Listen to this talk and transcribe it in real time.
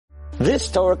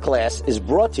This Torah class is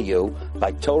brought to you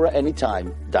by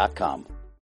TorahAnytime.com.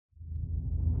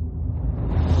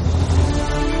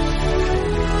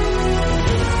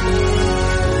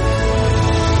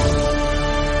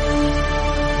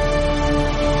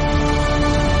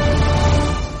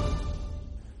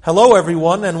 Hello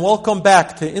everyone, and welcome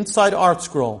back to Inside Art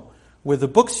Scroll, where the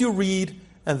books you read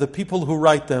and the people who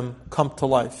write them come to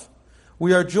life.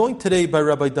 We are joined today by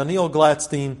Rabbi Daniel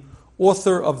Gladstein,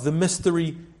 author of The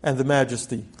Mystery and the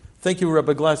Majesty. Thank you,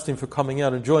 Rabbi Gladstein, for coming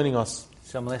out and joining us.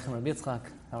 Shalom Aleichem, Rabbi Yitzchak.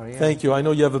 How are you? Thank you. I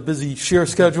know you have a busy shir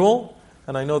schedule,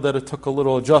 and I know that it took a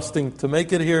little adjusting to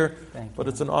make it here, but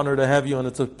it's an honor to have you, and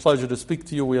it's a pleasure to speak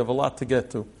to you. We have a lot to get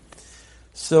to.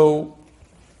 So,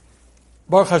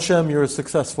 Baruch Hashem, you're a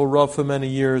successful Rav for many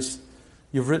years.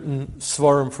 You've written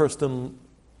Svarim first in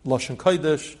Lashon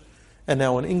Kodesh and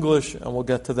now in English, and we'll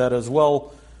get to that as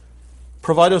well.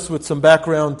 Provide us with some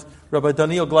background. Rabbi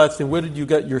Daniel Gladstein, where did you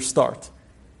get your start?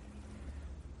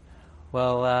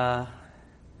 Well,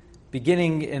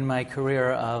 beginning in my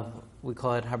career of, we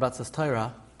call it Harbatzas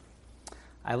Torah,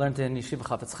 I learned in Yeshiva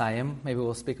Chafetz Chaim. Maybe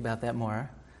we'll speak about that more.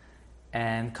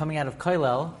 And coming out of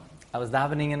Kollel, I was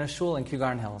davening in a shul in Kew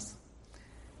Garden Hills.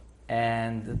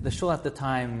 And the shul at the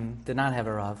time did not have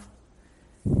a Rav.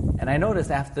 And I noticed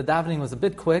after the davening was a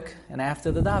bit quick, and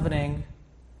after the davening,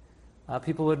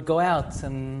 people would go out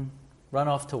and run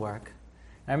off to work.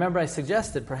 And I remember I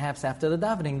suggested perhaps after the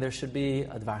davening there should be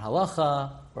a Dvar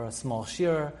Halacha or a small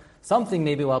shir, something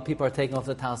maybe while people are taking off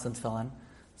the talis and tefillin.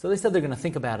 So they said they're going to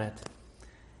think about it.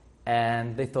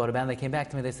 And they thought about it, and they came back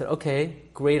to me, they said, okay,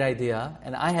 great idea.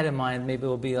 And I had in mind maybe it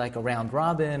will be like a round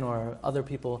robin or other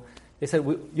people. They said,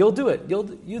 you'll do it,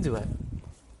 you do it.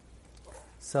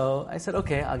 So I said,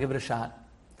 okay, I'll give it a shot.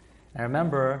 And I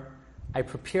remember I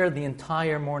prepared the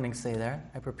entire morning Seder.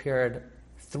 I prepared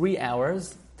 3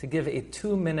 hours to give a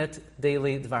 2-minute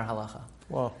daily Dvar Halacha.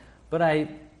 Wow. But I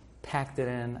packed it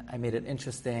in, I made it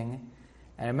interesting.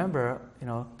 And I remember,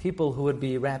 people who would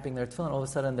be wrapping their tefillin, all of a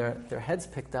sudden their heads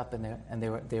picked up and they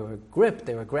were gripped,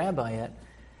 they were grabbed by it.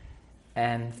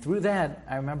 And through that,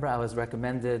 I remember I was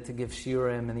recommended to give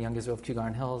shiurim in the Young Israel of Kew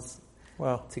Garden Hills.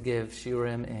 Wow. To give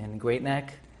shiurim in Great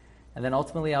Neck. And then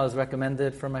ultimately I was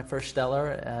recommended for my first stellar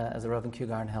as a Rav in Kew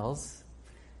Garden Hills.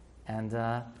 And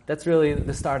that's really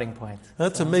the starting point.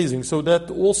 That's amazing. So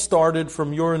that all started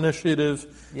from your initiative,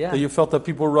 that you felt that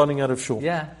people were running out of shul.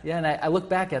 Yeah. And I look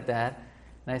back at that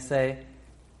and I say,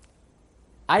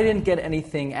 I didn't get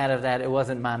anything out of that. It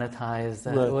wasn't monetized.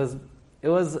 Right. It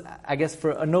was, I guess,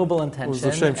 for a noble intention. It was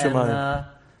l'shem shamayim. And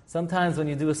sometimes when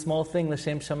you do a small thing,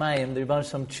 l'shem shamayim, the Rebbeinu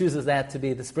Shalom chooses that to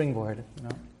be the springboard.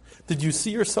 Did you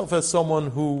see yourself as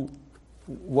someone who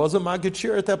was a Maggid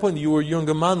Shir at that point? You were a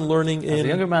younger man learning in... I was a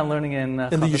younger man learning in the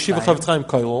Yeshiva Chafetz Chaim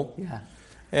Kollel. Yeah.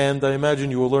 And I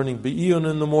imagine you were learning Be'iyun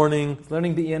in the morning. I was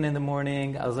learning Be'iyun in the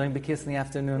morning. I was learning Bekis in the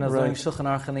afternoon. I was learning Shulchan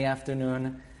Aruch in the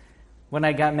afternoon. When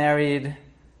I got married,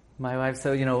 my wife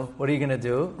said, what are you going to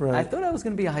do? Right. I thought I was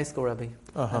going to be a high school Rebbe.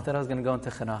 I thought I was going to go into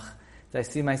Chinuch. Did I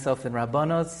see myself in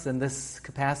Rabbanos in this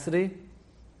capacity?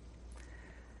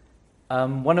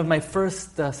 One of my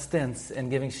first stints in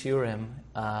giving shiurim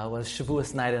was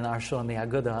Shavuos night in our shul in the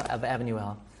Agudah of Avenue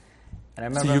L. And I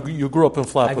remember... So you grew up in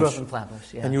Flatbush? I grew up in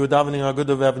Flatbush, yeah. And you were davening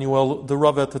Agudah of Avenue L. The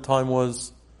Rav at the time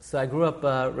was... So I grew up,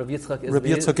 Rav Yitzchak Izbi. Rav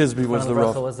Yitzchak Izbi was the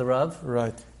Rav. Was the Rav.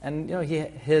 Right. And, he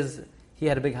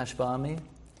had a big hashpah on me.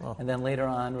 Oh. And then later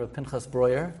on, Rav Pinchas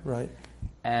Breuer. Right.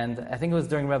 And I think it was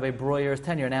during Rabbi Breuer's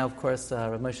tenure. Now, of course,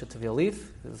 Rav Moshe Tuvia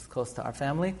Leaf, who's close to our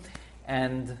family.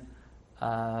 And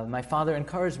my father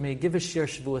encouraged me, give a shir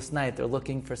Shavuos night. They're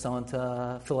looking for someone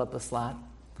to fill up a slot.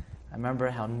 I remember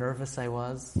how nervous I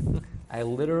was. I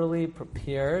literally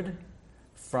prepared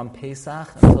from Pesach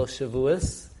until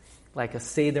Shavuos, like a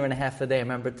Seder and a half a day. I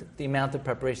remember the amount of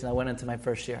preparation that went into my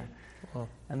first year. Oh.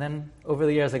 And then over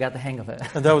the years, I got the hang of it.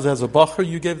 And that was as a bacher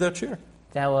you gave that shir?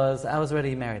 I was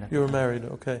already married. You were married,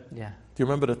 okay. Yeah. Do you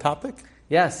remember the topic?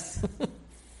 Yes.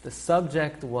 The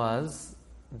subject was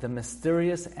the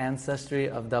mysterious ancestry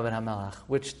of David HaMelech,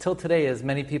 which till today is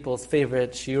many people's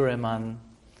favorite shiurim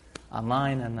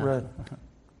online. And right.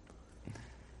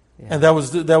 Yeah. And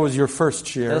that was your first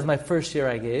shir. That was my first shir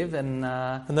I gave, and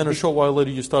then a short while later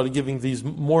you started giving these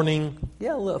morning.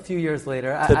 Yeah, a few years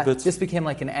later, this became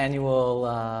like an annual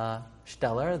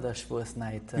shteller, the Shavuos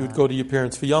night. You would go to your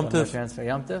parents for Yom Tov. My parents for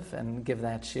Yom Tov and give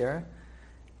that shir,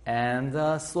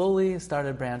 and slowly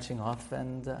started branching off,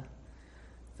 and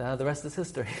the rest is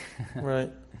history.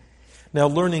 Right. Now,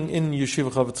 learning in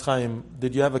Yeshiva Chafetz Chaim,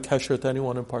 did you have a kasher to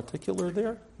anyone in particular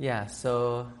there? Yeah.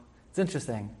 So it's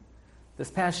interesting. This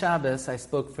past Shabbos, I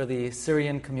spoke for the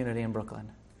Syrian community in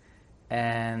Brooklyn.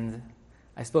 And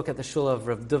I I spoke at the shul of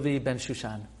Rav Duvi ben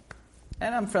Shushan.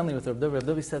 And I'm friendly with Rav Duvi. Rav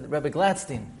Duvi said, Rabbi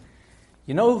Gladstein,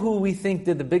 you know who we think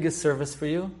did the biggest service for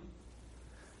you?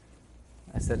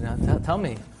 I said, no, tell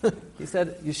me. He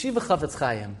said, Yeshiva Chafetz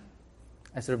Chaim.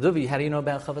 I said, Rav Duvi, how do you know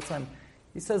about Chafetz Chaim?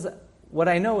 He says, what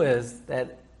I know is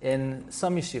that in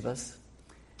some yeshivas,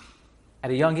 at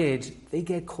a young age, they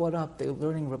get caught up. They're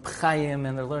learning Reb Chaim,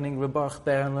 and they're learning Reb Baruch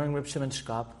Ber, and learning Reb Shimon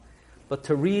Shkop. But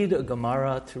to read a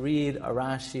Gemara, to read a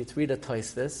Rashi, to read a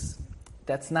Tosfos,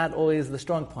 that's not always the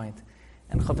strong point.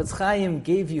 And Chafetz Chaim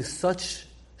gave you such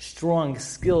strong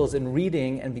skills in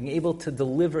reading and being able to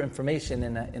deliver information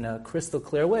in a crystal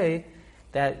clear way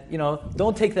that,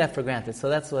 don't take that for granted. So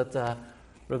that's what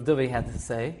Rav Duvi had to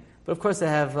say. But of course, I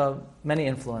have many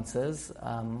influences.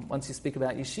 Once you speak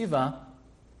about yeshiva,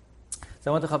 so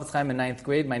I went to Chafetz Chaim in 9th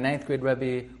grade. My 9th grade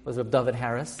Rebbe was Reb David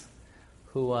Harris,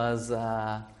 who was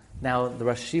now the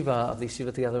Rosh Yeshiva of the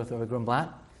yeshiva together with Rabbi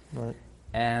Grumblatt. Right.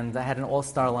 And I had an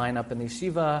all-star lineup in the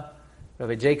yeshiva.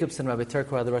 Rabbi Jacobson, Rabbi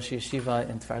Turko are the Rosh Yeshiva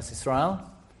in Tiferes Yisrael.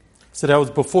 So that was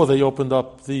before they opened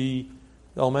up the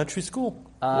elementary school?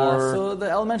 So the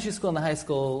elementary school and the high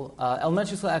school,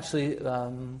 elementary school actually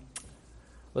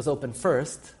was open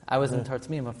first. I was in Tarz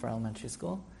Mima for elementary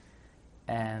school.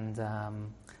 And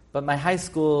but my high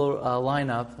school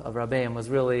lineup of Rabbeim was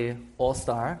really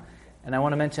all-star. And I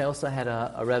want to mention I also had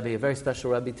a Rebbe, a very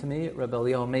special Rebbe to me, Rebbe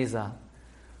Eliyahu Meza,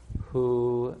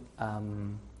 who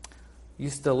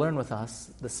used to learn with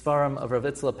us the Sfarim of Rav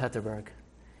Itzla Petterberg.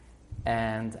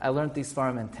 And I learned these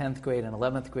Sfarim in 10th grade and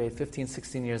 11th grade, 15,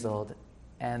 16 years old.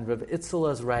 And Rav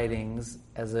Itzla's writings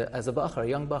as a Bachar, a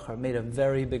young Bachar, made a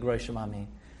very big Rosh Hashanah,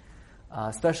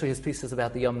 especially his pieces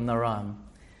about the Yom Naram.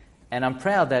 And I'm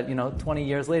proud that, 20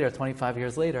 years later, 25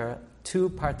 years later, two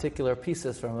particular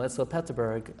pieces from Rav Itzla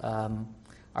Petterberg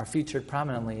are featured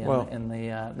prominently in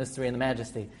the Mystery and the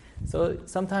Majesty. So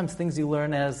sometimes things you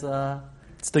learn as...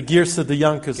 it's the Girsa de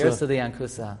Yankusa. Girsa de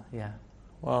Yankusa, yeah.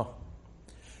 Wow.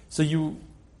 So you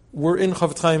were in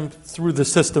Chafetz Chaim through the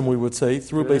system, we would say,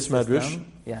 through Beis Medrash.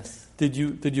 Yes. Did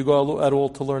you go at all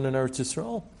to learn in Eretz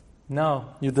Yisrael? No.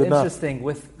 You did Interesting.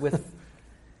 With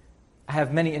I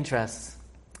have many interests,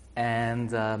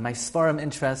 and my Sfarim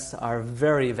interests are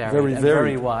very varied and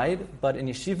very wide. But in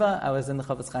yeshiva, I was in the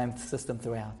Chafetz Chaim system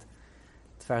throughout.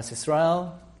 Tiferes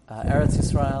Yisrael, Eretz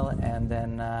Yisrael, and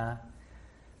then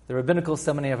the Rabbinical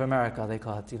Seminary of America, they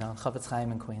call it, Chafetz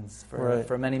Chaim in Queens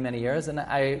for many, many years. And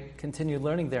I continued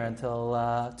learning there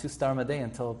until 2 Star Madei,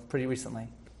 until pretty recently.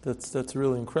 That's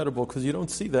really incredible, because you don't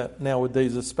see that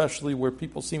nowadays, especially where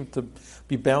people seem to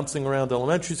be bouncing around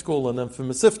elementary school and then for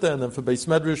Mesivta and then for Beis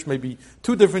Medrash, maybe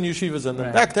 2 different yeshivas and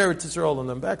then back to Eretz Yisrael and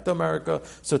then back to America.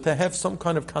 So to have some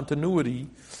kind of continuity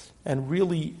and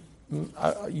really,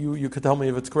 you could tell me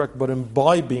if it's correct, but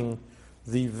imbibing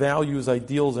the values,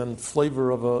 ideals, and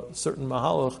flavor of a certain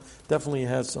mahalach definitely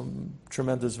has some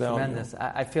tremendous value. Tremendous.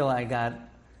 I feel I got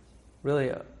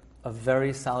really a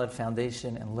very solid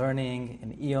foundation in learning,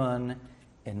 in Iyun,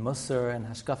 in Musar, and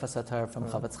Hashkafas HaTorah from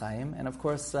Chafetz Chaim. And of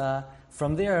course,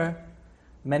 from there,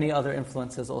 many other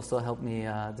influences also helped me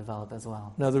develop as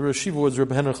well. Now, the Rosh Yeshiva was Reb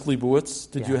Henoch Leibowitz.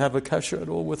 Did you have a kasher at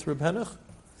all with Reb Henoch?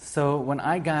 So when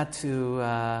I got to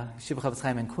Yeshiva Chafetz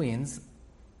Chaim in Queens,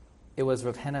 it was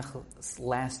Reb Henoch's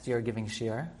last year giving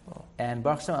shir. Oh. And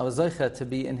Baruch Hashem, I was zoicha to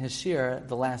be in his shir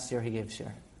the last year he gave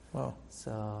shir. Wow.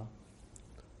 So,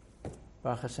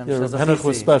 Baruch Hashem. Yeah, Reb Henoch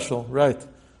was special, right.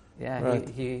 Yeah, right.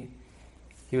 He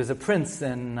was a prince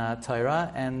in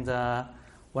Torah, and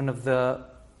one of the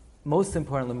most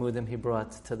important limudim he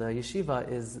brought to the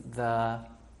yeshiva is the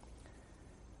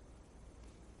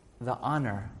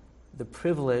honor, the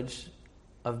privilege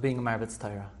of being a Marbitz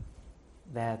Torah.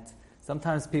 That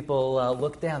sometimes people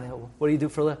look down. What do you do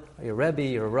for a living? Are you a Rebbe?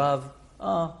 You're a Rav?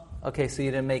 Oh, okay, so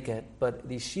you didn't make it. But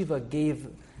the yeshiva gave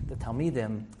the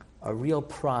Talmidim a real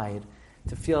pride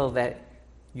to feel that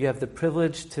you have the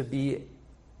privilege to be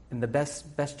in the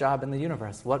best job in the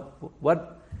universe.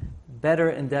 What better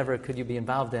endeavor could you be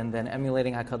involved in than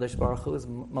emulating HaKadosh Baruch Hu's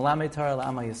Malamei Torah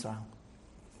L'Ama Yisrael?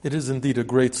 It is indeed a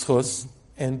great schus,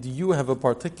 and you have a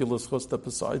particular schus that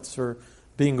besides for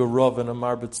being a Rav and a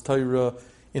Marbitz Torah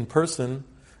in person,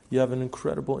 you have an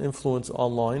incredible influence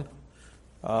online.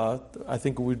 I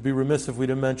think it would be remiss if we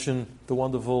didn't mention the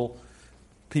wonderful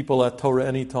people at Torah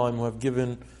Anytime who have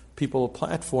given people a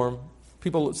platform,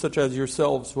 people such as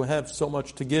yourselves who have so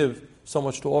much to give, so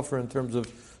much to offer in terms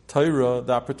of Torah,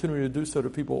 the opportunity to do so to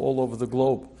people all over the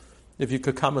globe. If you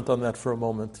could comment on that for a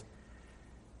moment.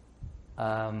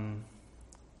 The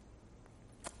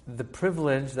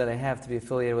privilege that I have to be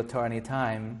affiliated with Torah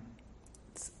Anytime,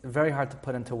 it's very hard to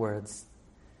put into words.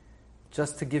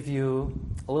 just to give you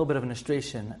a little bit of an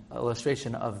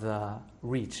illustration of the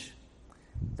reach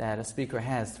that a speaker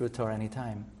has through Torah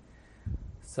Anytime.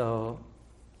 So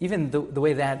even the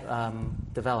way that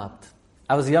developed,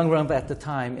 I was a young rabbi at the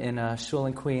time in a shul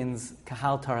in Queens,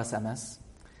 Kahal Taras Emes,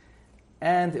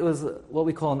 and it was what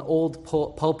we call an old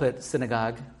pulpit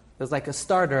synagogue. It was like a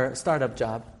startup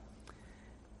job,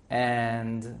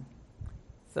 and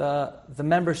the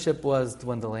membership was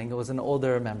dwindling. It was an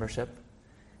older membership,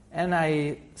 and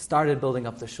I started building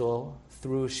up the shul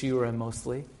through shiurim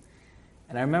mostly.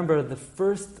 And I remember the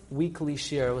first weekly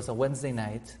shiur was a Wednesday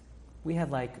night. We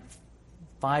had like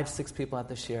 5-6 people at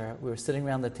the shiur. We were sitting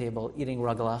around the table eating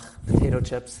rugelach, potato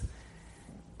chips,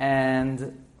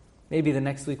 and maybe the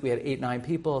next week we had 8-9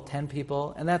 people, 10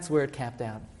 people, and that's where it capped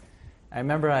out. I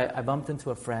remember I bumped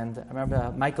into a friend. I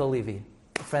remember Michael Levy,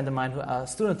 a friend of mine, a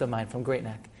student of mine from Great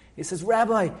Neck. He says,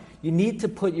 "Rabbi, you need to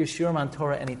put your shiurim on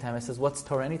Torah Anytime." I says, "What's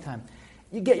Torah Anytime?"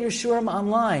 "You get your shiurim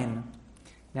online."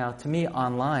 Now, to me,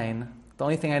 online, the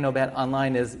only thing I know about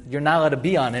online is you're not allowed to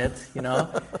be on it, you know.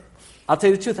 I'll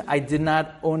tell you the truth, I did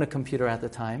not own a computer at the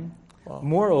time. Wow.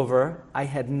 Moreover, I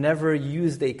had never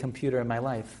used a computer in my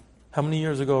life. How many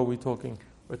years ago are we talking?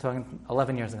 We're talking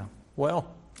 11 years ago. Well,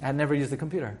 I had never used a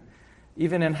computer.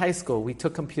 Even in high school, we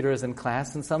took computers in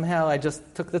class, and somehow I just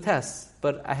took the tests,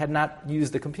 but I had not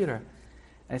used a computer.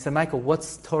 And I said, "Michael,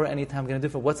 what's Torah Anytime going to do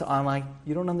for what's online?"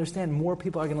 "You don't understand. More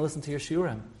people are going to listen to your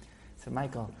shiurim." I said,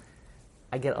 "Michael,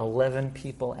 I get 11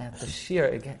 people at the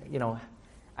shiur. You know,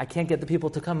 I can't get the people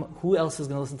to come. Who else is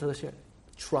going to listen to the shiur?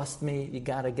 Trust me, you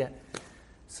got to get."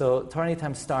 So Torah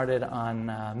Anytime started on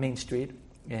Main Street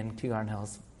in Kew Garden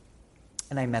Hills.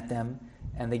 And I met them,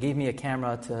 and they gave me a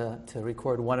camera to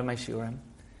record one of my shiurim.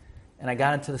 And I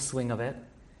got into the swing of it.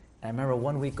 And I remember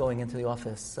one week going into the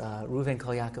office, Reuven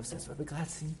Kolyakov says, "Rabbi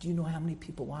Gladstein, do you know how many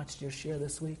people watched your shiur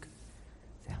this week?"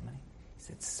 I said, "How many?" He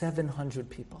said, 700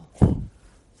 people. I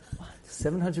said, "What?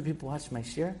 700 people watched my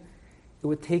shiur?" It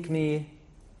would take me,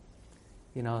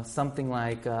 something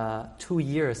like 2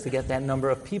 years to get that number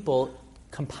of people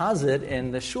composite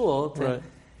in the shul. Right.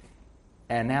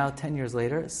 And now, 10 years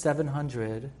later,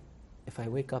 700, if I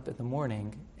wake up in the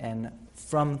morning, and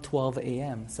from 12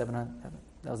 a.m., 700,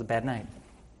 that was a bad night.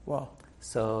 Wow.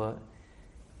 So,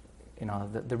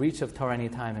 the reach of Torah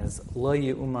Anytime is lo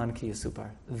ye'uman ki yisupar.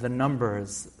 The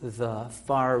numbers, the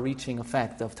far-reaching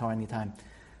effect of Torah Anytime.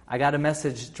 I got a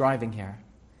message driving here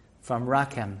from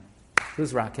Rakem.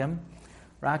 Who's Rakem?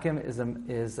 Rakem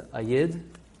is a Yid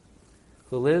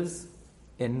who lives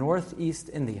in northeast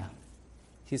India.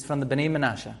 He's from the Bnei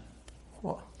Menashe.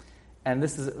 Wow. And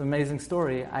this is an amazing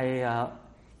story. We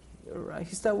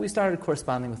started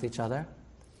corresponding with each other,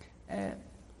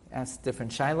 asked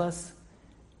different shilas,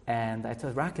 and I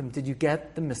told Rakem, "Did you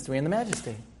get the Mystery and the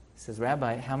Majesty?" He says,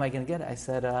 "Rabbi, how am I going to get it?" I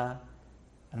said, I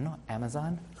don't know,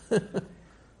 Amazon? He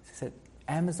said,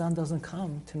 "Amazon doesn't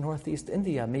come to northeast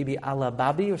India, maybe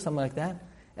Alababi or something like that,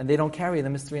 and they don't carry the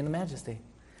Mystery and the Majesty."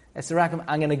 I said, "Rakem,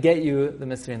 I'm going to get you the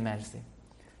Mystery and the Majesty."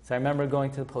 So I remember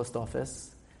going to the post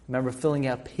office. I remember filling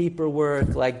out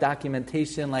paperwork, like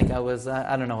documentation, like I was,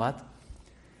 I don't know what.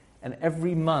 And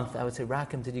every month I would say,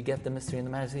 "Rakem, did you get the Mystery and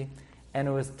the Majesty?" And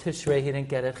it was Tishrei, he didn't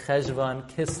get it. Cheshvan,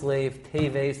 Kislev,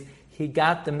 Teves. He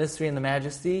got the Mystery and the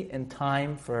Majesty in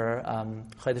time for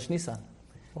Chodesh Nisan.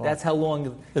 Wow. That's how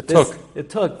long it took.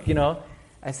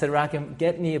 I said, "Rakem,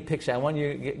 get me a picture. I want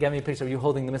you to get me a picture of you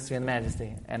holding the Mystery and the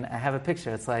Majesty." And I have a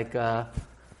picture. It's like,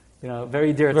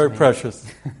 very dear to me. Very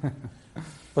precious.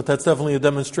 But that's definitely a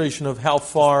demonstration of how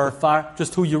far,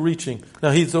 just who you're reaching.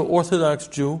 Now, he's an Orthodox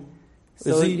Jew.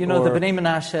 So, the Bnei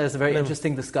Menashe is a very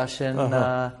interesting discussion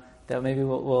that maybe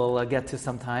we'll get to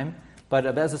sometime. But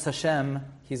Be'ezus Hashem,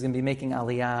 he's going to be making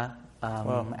Aliyah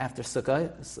after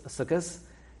Sukkot,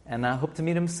 and I hope to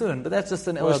meet him soon. But that's just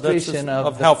an illustration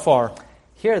of how far.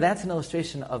 Here, that's an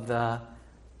illustration of the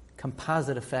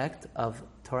composite effect of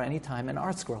Torah Anytime and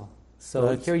Art Scroll.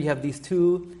 So here you have these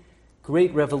two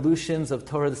great revolutions of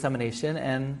Torah dissemination,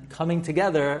 and coming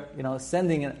together,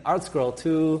 sending an Art Scroll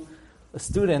to a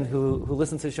student who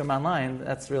listens to Shiurim online.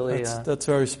 That's really that's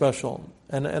very special.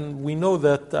 And we know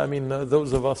that. I mean,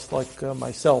 those of us like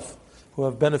myself who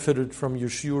have benefited from your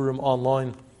shiurim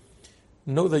online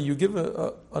know that you give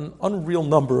an unreal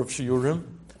number of shiurim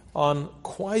on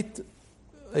quite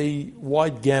a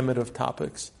wide gamut of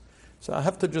topics. So I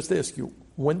have to just ask you,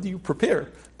 when do you prepare?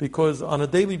 Because on a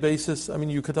daily basis, I mean,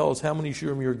 you could tell us how many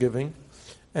shiurim you're giving,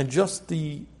 and just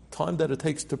the time that it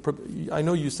takes to prepare. I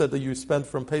know you said that you spent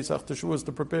from Pesach to Shavuos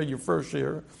to prepare your first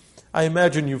shiur. I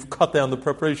imagine you've cut down the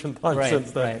preparation time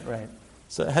since then. Right.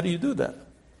 So how do you do that?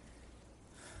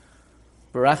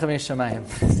 Barachamei Shamayim,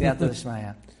 Siyata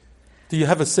D'Shmaya. Do you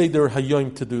have a Seder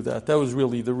Hayom to do that? That was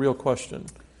really the real question.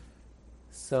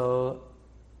 So,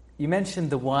 you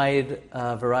mentioned the wide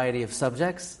variety of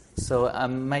subjects. So I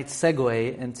might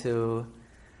segue into,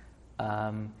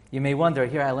 you may wonder,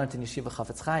 here I learned in Yeshiva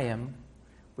Chafetz Chaim,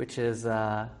 which is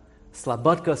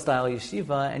Slobodka-style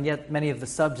yeshiva, and yet many of the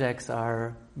subjects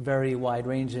are very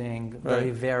wide-ranging,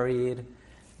 very varied,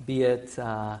 be it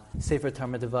Sefer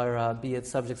Talmud Devara, be it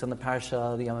subjects on the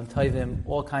Parsha, the Yom Tovim,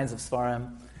 all kinds of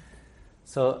Svarim.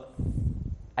 So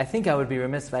I think I would be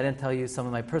remiss if I didn't tell you some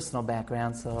of my personal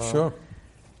background. So sure.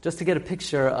 Just to get a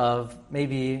picture of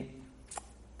maybe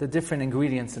the different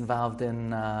ingredients involved in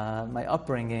my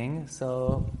upbringing,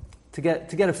 so to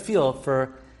get a feel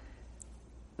for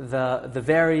the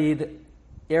varied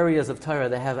areas of Torah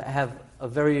that have a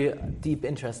very deep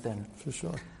interest in. For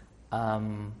sure. I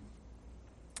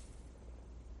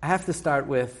have to start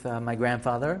with my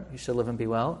grandfather. He should live and be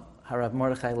well. Harav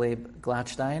Mordechai Leib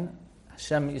Gladstein.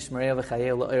 Hashem Yishmerei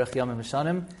v'chayei lo'orech yomim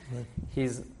v'shanim.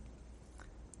 He's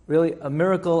really a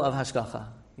miracle of hashgacha.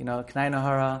 You know, K'nai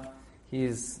Nahara,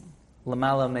 he's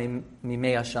Lamala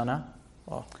Mimei Ashana.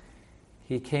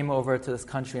 He came over to this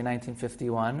country in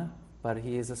 1951, but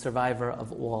he is a survivor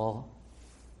of all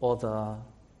the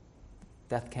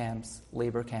death camps,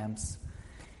 labor camps.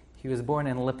 He was born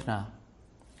in Lipna,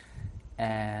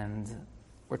 and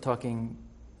we're talking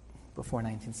before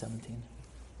 1917.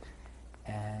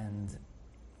 And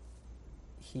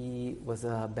he was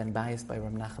a Ben Bayis by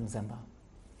Reb Nachum Zemba.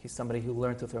 He's somebody who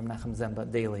learned with Reb Nachum Zemba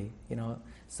daily. You know,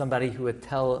 somebody who would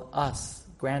tell us,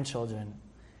 grandchildren,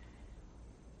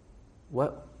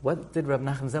 what did Reb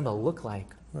Nachum Zemba look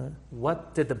like? Right.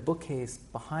 What did the bookcase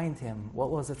behind him, what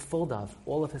was it full of?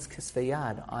 All of his kisvei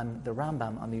yad on the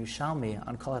Rambam, on the Yushalmi,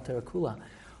 on Kol HaTorah Kula.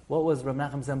 What was Reb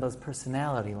Nachum Zemba's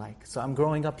personality like? So I'm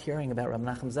growing up hearing about Reb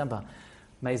Nachum Zemba.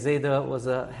 My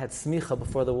Zayda had smicha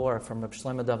before the war from Reb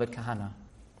Shlomo David Kahana.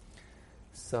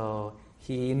 So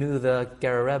he knew the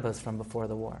Ger Rebbes from before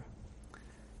the war.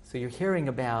 So you're hearing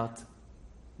about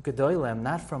Gedolim,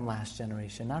 not from last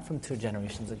generation, not from 2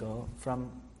 generations ago,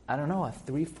 from,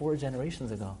 3-4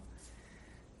 generations ago.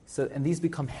 So, and these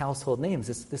become household names.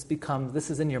 This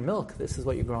is in your milk. This is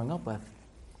what you're growing up with.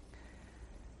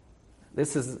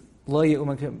 This is Lo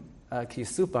Ye'uman Ki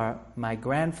Yisupar. My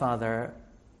grandfather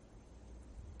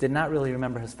did not really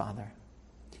remember his father.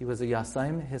 He was a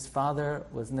Yasaim. His father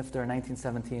was nifter in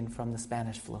 1917 from the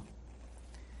Spanish flu.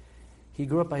 He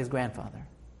grew up by his grandfather.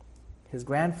 His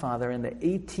grandfather in the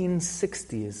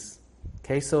 1860s.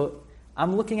 Okay, so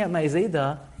I'm looking at my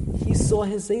Zayda. He saw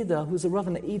his Zayda, who's a Rav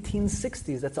in the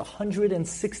 1860s. That's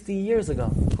 160 years ago.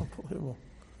 Unbelievable.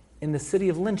 In the city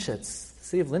of Linschitz. The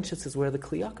city of Linschitz is where the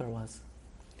Kli Yakar was.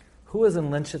 Who was in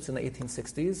Linschitz in the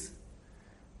 1860s?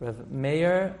 Rav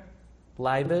Meir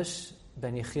Leibish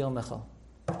Ben Yechiel Michal,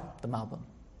 the Malbim.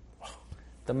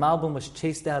 The Malbim was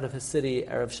chased out of his city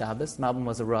Erev Shabbos. Malbim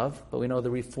was a Rav, but we know the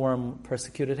Reform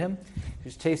persecuted him. He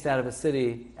was chased out of his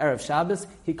city Erev Shabbos.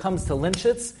 He comes to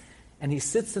Linschitz, and he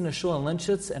sits in a shul in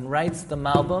Linschitz and writes the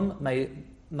Malbim.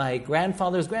 My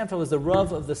grandfather's grandfather was the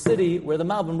Rav of the city where the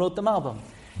Malbim wrote the Malbim.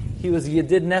 He was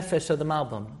Yedid Nefesh of the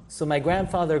Malbim. So my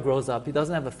grandfather grows up. He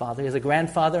doesn't have a father. He has a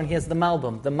grandfather, and he has the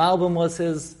Malbim. The Malbim was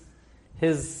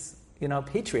his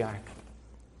patriarch.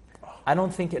 I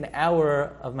don't think an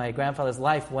hour of my grandfather's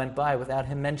life went by without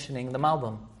him mentioning the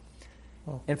Malbim.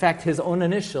 In fact, his own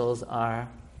initials are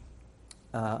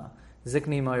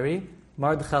Zikni Moiri,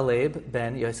 Mordechai Leib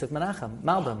Ben Yosef Menachem,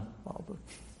 Malbim.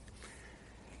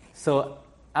 So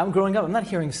I'm growing up, I'm not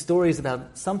hearing stories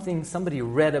about something somebody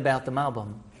read about the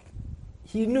Malbim.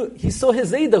 He saw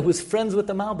his Zayda, who was friends with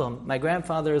the Malbim. My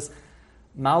grandfather's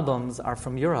Malbims are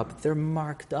from Europe. They're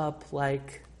marked up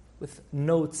with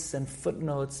notes and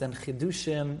footnotes and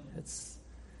chidushim. It's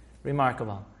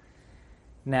remarkable.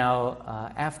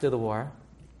 Now, after the war,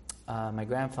 my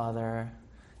grandfather,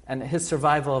 and his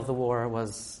survival of the war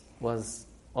was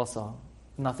also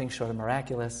nothing short of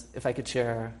miraculous. If I could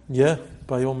share, yeah,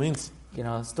 by all means,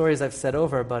 stories I've said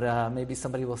over, but maybe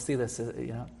somebody will see this.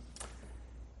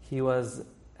 He was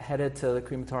headed to the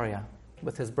crematoria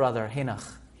with his brother Heinach.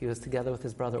 He was together with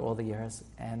his brother all the years,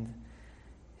 and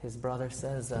his brother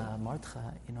says,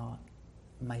 Martha,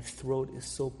 my throat is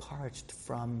so parched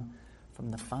from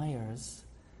the fires.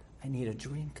 I need a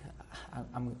drink.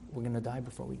 We're going to die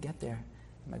before we get there.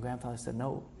 And my grandfather said,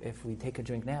 no, if we take a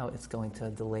drink now, it's going to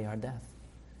delay our death.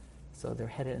 So they're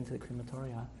headed into the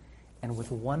crematoria. And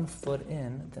with one foot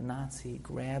in, the Nazi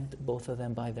grabbed both of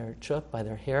them by their chuk, by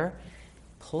their hair,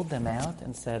 pulled them out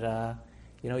and said,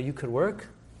 you could work,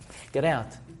 get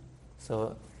out.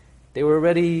 So they were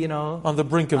already, on the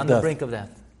brink of death. The brink of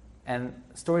death. And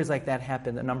stories like that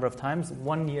happened a number of times.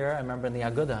 One year, I remember in the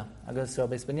Aguda Yisrael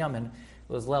Beis Binyamin, it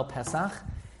was Leil Pesach,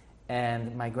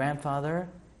 and my grandfather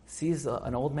sees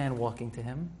an old man walking to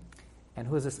him. And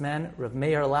who is this man? Rav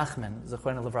Meir Lachman,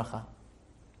 Zechron Levracha.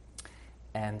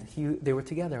 And they were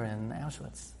together in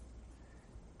Auschwitz.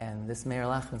 And this Meir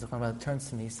Lachman, Zechron Levracha, turns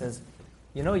to me, he says,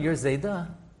 you know, your Zayda,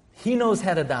 he knows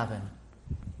how to daven.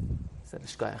 He said,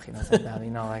 Shkoyach, he knows how to daven.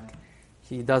 You know, like,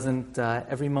 he doesn't,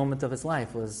 every moment of his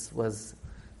life was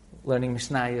learning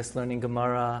Mishnayos, learning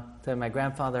Gemara. To my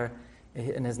grandfather,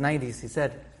 in his 90s, he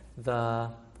said,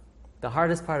 the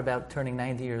hardest part about turning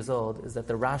 90 years old is that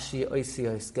the Rashi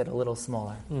Oisios get a little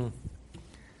smaller.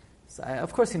 So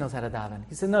of course he knows how to daven.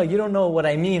 He said, no, you don't know what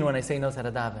I mean when I say he knows how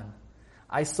to daven.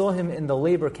 I saw him in the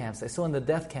labor camps. I saw in the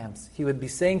death camps. He would be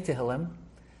saying Tehillim.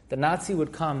 The Nazi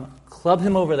would come, club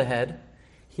him over the head.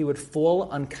 He would fall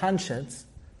unconscious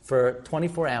for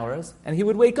 24 hours, and he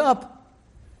would wake up,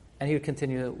 and he would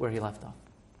continue where he left off.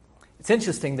 It's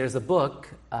interesting, there's a book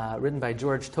written by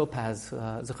George Topaz,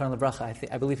 Zechron Levracha,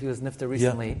 I believe he was nifta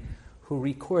recently, who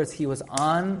records he was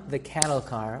on the cattle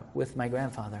car with my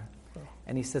grandfather.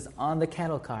 And he says, on the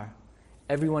cattle car,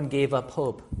 everyone gave up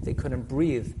hope. They couldn't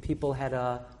breathe. People had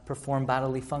to perform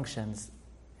bodily functions.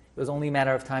 It was only a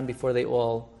matter of time before they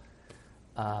all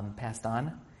passed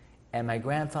on. And my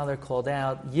grandfather called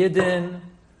out, Yidden,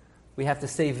 we have to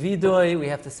say Vidoy, we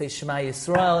have to say Shema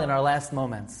Yisrael in our last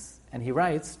moments. And he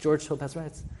writes, George Topaz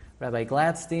writes, Rabbi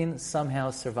Gladstein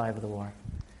somehow survived the war.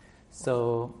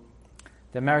 So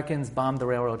the Americans bombed the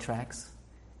railroad tracks,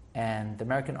 and the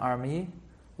American army,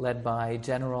 led by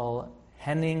General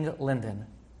Henning Linden,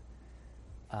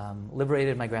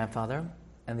 liberated my grandfather.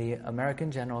 And the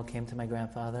American general came to my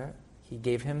grandfather. He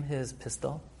gave him his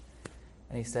pistol,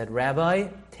 and he said, Rabbi,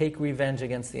 take revenge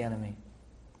against the enemy.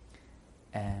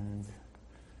 And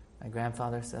my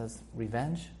grandfather says,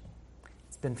 revenge?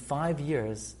 It's been 5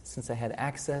 years since I had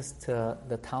access to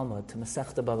the Talmud, to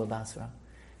Masechta Baba Basra.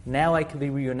 Now I can be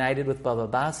reunited with Baba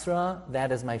Basra.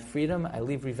 That is my freedom. I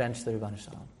leave revenge to the Rebbeinu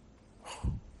Shalom.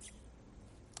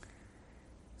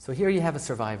 So here you have a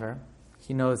survivor.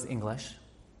 He knows English.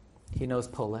 He knows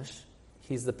Polish.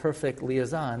 He's the perfect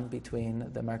liaison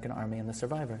between the American army and the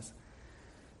survivors.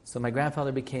 So my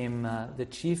grandfather became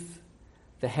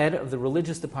the head of the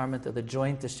religious department of the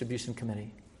Joint Distribution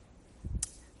Committee.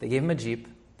 They gave him a jeep,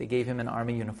 they gave him an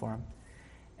army uniform,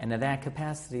 and in that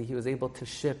capacity he was able to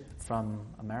ship from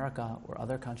America or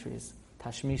other countries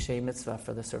Tashmishei Mitzvah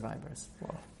for the survivors.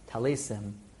 Wow.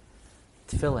 Talesim,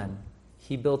 Tefillin.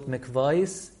 He built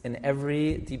mikvahs in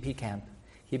every DP camp.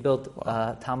 He built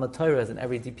Talmud Torahs in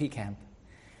every DP camp.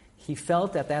 He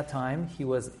felt at that time he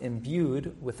was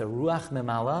imbued with a Ruach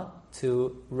Memala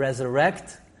to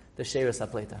resurrect the Sheirus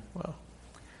HaPleita. Wow.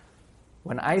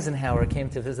 When Eisenhower came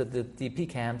to visit the DP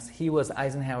camps, he was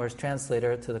Eisenhower's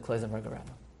translator to the Kloisenberger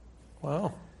Rebbe.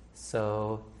 Wow.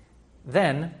 So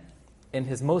then, in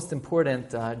his most important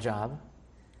job,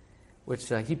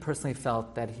 which he personally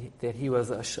felt that he was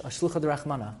a shluchah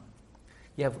d'rachmana.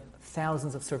 You have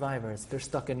thousands of survivors. They're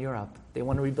stuck in Europe. They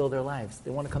want to rebuild their lives.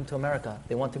 They want to come to America.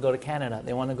 They want to go to Canada.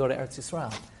 They want to go to Eretz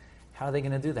Yisrael. How are they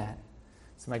going to do that?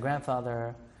 So my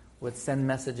grandfather would send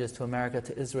messages to America,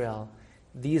 to Israel.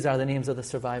 These are the names of the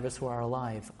survivors who are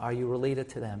alive. Are you related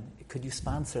to them? Could you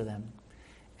sponsor them?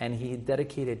 And he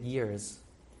dedicated years,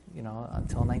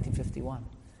 until 1951,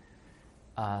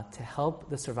 to help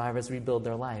the survivors rebuild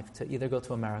their life, to either go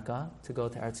to America, to go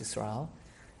to Eretz Yisrael,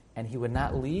 and he would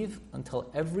not leave until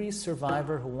every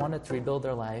survivor who wanted to rebuild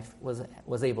their life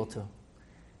was able to.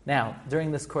 Now,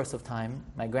 during this course of time,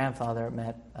 my grandfather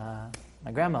met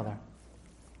my grandmother.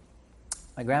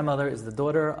 My grandmother is the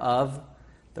daughter of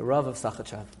the Rav of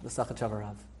Sachachav, the Sachachav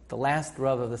Rav, the last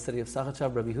Rav of the city of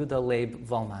Sachachav, Rabbi Yehuda Leib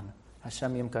Volman,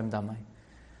 Hashem Yimkam Damai,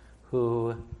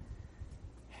 who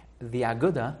the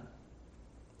Aguda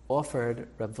offered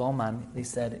Rav Volman. They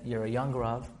said, you're a young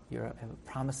Rav, you have a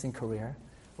promising career,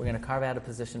 we're going to carve out a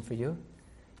position for you.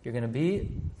 You're going to be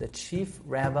the chief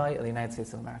rabbi of the United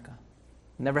States of America.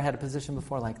 Never had a position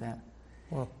before like that.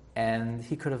 Wow. And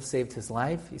he could have saved his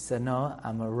life. He said, no,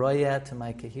 I'm a roya to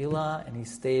my kehila, and he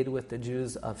stayed with the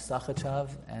Jews of Sachachav,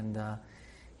 and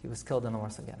he was killed in the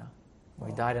Warsaw Ghetto. Wow.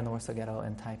 He died in the Warsaw Ghetto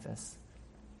in typhus.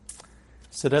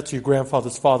 So that's your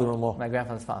grandfather's father-in-law? My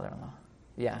grandfather's father-in-law,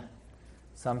 yeah.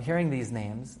 So I'm hearing these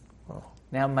names. Wow.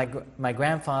 Now my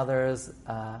grandfather's,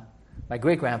 my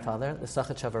great-grandfather, the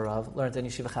Sachachav Rav, learned in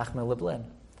Yeshiva Chachmei Lublin.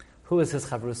 Who is his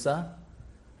chavrusa?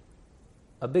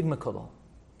 A big makubal.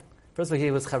 First of all,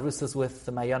 he was chavrusas with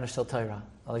the Mayana Shel Torah,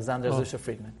 Alexander Zusha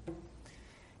Friedman.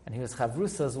 And he was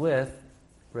chavrusas with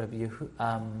Rabbi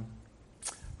Yitzchak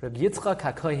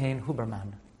HaKohen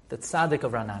Huberman, the tzaddik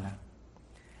of Ra'anana.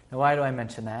 Now, why do I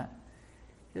mention that?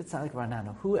 The tzaddik of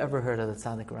Ra'anana. Who ever heard of the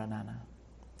tzaddik of Ra'anana?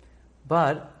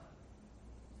 But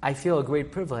I feel a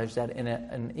great privilege that in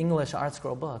an English Art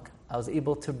Scroll book, I was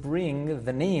able to bring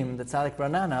the name, the tzaddik of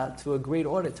Ra'anana,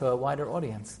 to a wider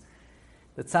audience.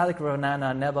 The tzaddik of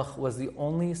Ra'anana, Nebuch, was the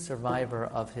only survivor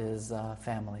of his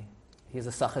family. He's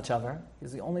a Sachachavar.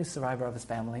 He's the only survivor of his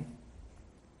family.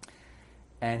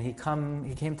 And he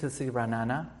came to the city of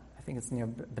Ra'anana. I think it's near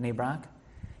Bnei Brak.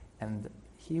 And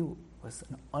he was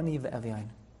an ani ve'evyain.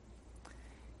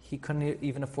 He couldn't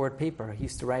even afford paper. He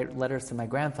used to write letters to my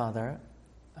grandfather.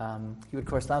 He would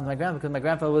correspond with my grandfather because my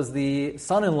grandfather was the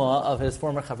son-in-law of his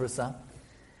former chavrusa.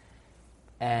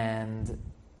 And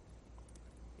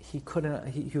he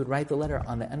would write the letter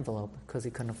on the envelope because he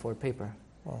couldn't afford paper.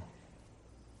 Wow.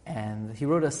 And he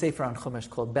wrote a sefer on Chumash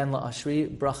called Ben La'ashri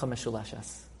Bracha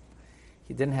Meshulashas.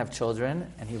 He didn't have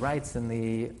children, and he writes in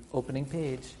the opening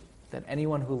page that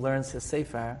anyone who learns his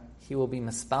sefer, he will be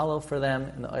mispalo for them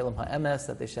in the Olam HaEmes,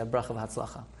 that they should have bracha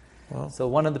v'hatzlacha. Wow. So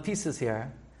one of the pieces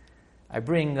here, I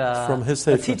bring from his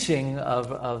a sefer. teaching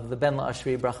of the Ben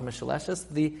La'ashri Bracha Meshulashas,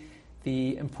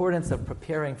 the importance of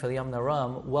preparing for the Yom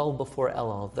Naram well before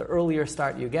Elul. The earlier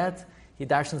start you get, he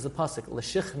darshans the pasuk,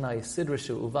 L'shichnai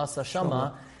sidrishu uvasa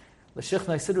shama.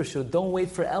 L'shichnai sidrishu, don't wait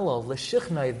for Elul.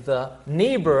 L'shichnai, the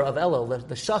neighbor of Elul,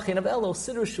 the shachin of Elul,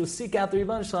 sidrishu, seek out the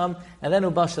Rivan Shalom, and then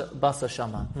ubasa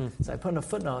shama. So I put in a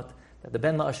footnote that the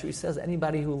Ben La'ashri says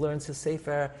anybody who learns his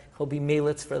sefer, he'll be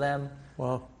melitz for them.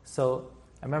 Wow. So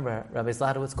I remember Rabbi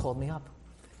Zlotowitz called me up.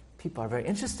 People are very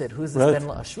interested. Who's this Ben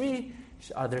La'ashri?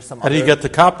 Are there some How do you get the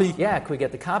copy? Yeah, can we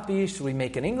get the copy? Should we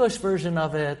make an English version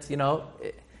of it?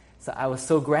 So I was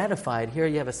so gratified. Here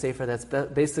you have a sefer that's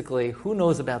basically who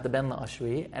knows about the Ben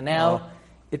La'ashri, and now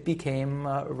it became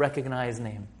a recognized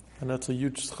name. And that's a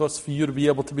huge schus for you to be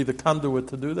able to be the conduit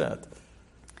to do that.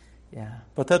 Yeah.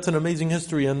 But that's an amazing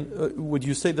history. And would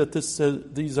you say that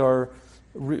these are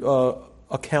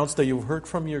accounts that you've heard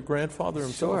from your grandfather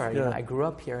himself? Sure. Yeah. I grew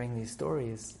up hearing these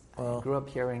stories. Wow. I grew up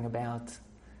hearing about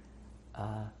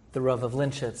the Rav of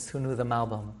Linschitz, who knew the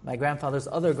Malbim. My grandfather's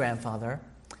other grandfather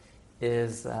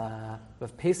is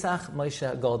Rav Pesach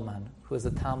Moshe Goldman, who is a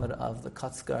Talmud of the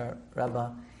Kotzker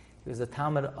Rebbe. He was a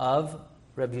Talmud of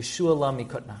Reb Yeshua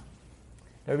Mikutna.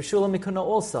 Reb Yeshua Mikutna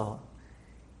also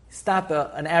stopped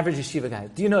an average yeshiva guy.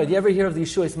 Do you ever hear of the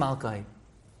Yeshuas Malkai?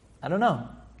 I don't know.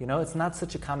 It's not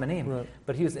such a common name. Right.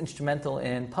 But he was instrumental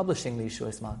in publishing the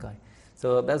Yeshuas Malkai.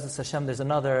 So, Be'ezus Hashem, there's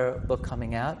another book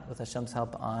coming out with Hashem's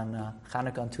help on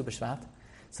Chanukah and Tu B'Shvat.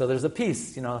 So there's a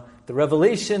piece, the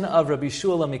revelation of Rabbi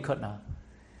Shua Mikutna.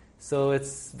 So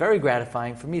it's very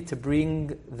gratifying for me to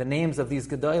bring the names of these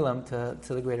Gedolim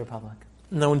to the greater public.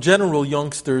 Now, in general,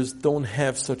 youngsters don't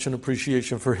have such an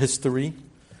appreciation for history.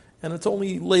 And it's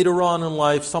only later on in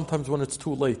life, sometimes when it's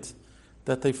too late,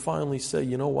 that they finally say,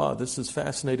 wow, this is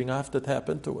fascinating, I have to tap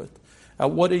into it.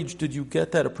 At what age did you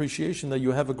get that appreciation that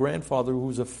you have a grandfather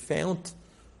who's a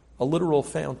literal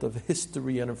fount of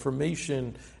history and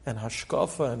information and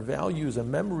hashkafa and values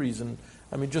and memories and,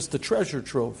 just a treasure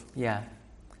trove? Yeah.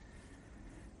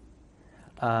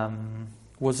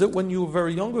 Was it when you were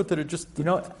very young, or did it just...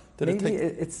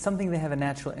 it's something they have a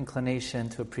natural inclination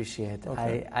to appreciate.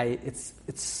 Okay.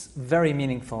 It's very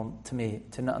meaningful to me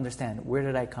to understand where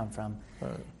did I come from.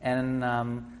 Right. And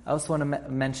I also want to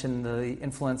mention the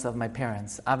influence of my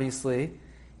parents. Obviously,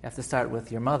 you have to start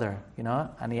with your mother.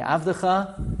 Ani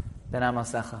avdecha ben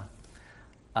amasecha.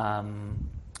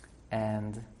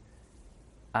 And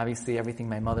obviously everything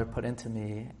my mother put into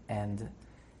me, and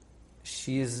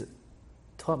she's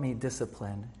taught me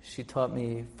discipline. She taught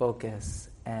me focus,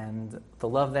 and the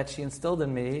love that she instilled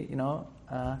in me,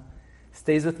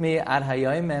 stays with me ad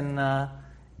hayom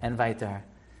and weiter.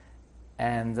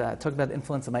 And talk about the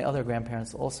influence of my other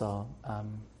grandparents also.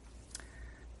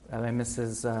 My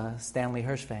Mrs. Stanley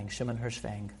Hirschfang, Shimon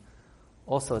Hirschfang.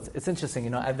 Also, it's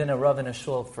interesting. I've been a Rav in a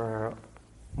shul for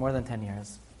more than 10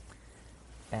 years,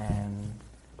 and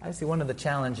I see one of the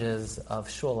challenges of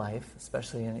shul life,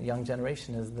 especially in a young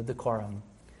generation, is the decorum.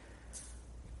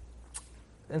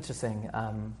 Interesting.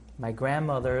 My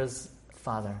grandmother's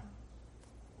father,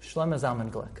 Shlomo Zalman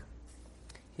Glick,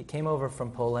 he came over from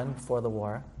Poland before the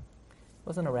war. He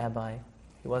wasn't a rabbi.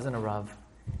 He wasn't a Rav.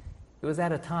 It was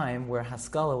at a time where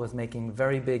Haskalah was making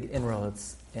very big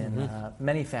inroads in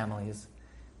many families.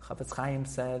 Chafetz Chaim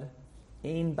said,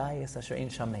 "Ein bayis asher ein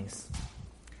sham nes."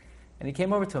 And he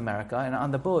came over to America, and on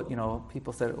the boat,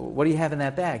 people said, "What do you have in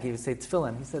that bag?" He would say,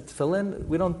 "Tefillin." He said, "Tefillin?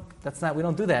 We don't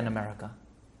do that in America."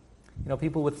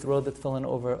 People would throw the tefillin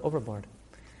overboard.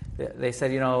 They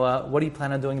said, "What do you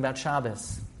plan on doing about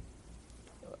Shabbos?"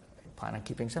 plan on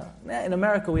keeping Shabbos. In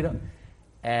America, we don't.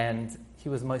 And he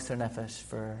was Moiser Nefesh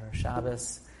for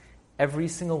Shabbos. Every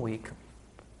single week,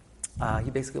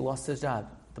 he basically lost his job.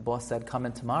 The boss said, come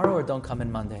in tomorrow or don't come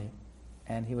in Monday.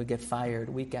 And he would get fired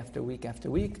week after week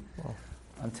after week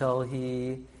until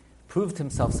he proved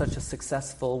himself such a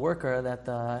successful worker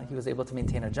that he was able to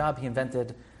maintain a job. He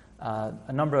invented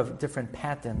a number of different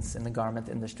patents in the garment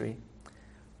industry.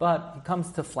 But he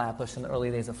comes to Flatbush in the early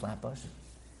days of Flatbush.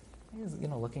 He's,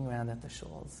 looking around at the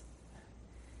shuls.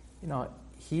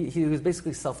 He was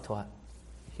basically self-taught.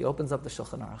 He opens up the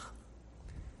Shulchan Aruch.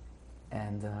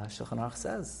 And Shulchan Aruch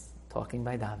says, talking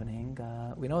by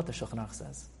davening, we know what the Shulchan Aruch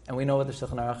says. And we know what the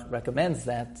Shulchan Aruch recommends,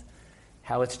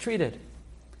 how it's treated.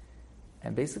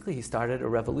 And basically he started a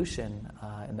revolution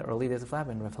in the early days of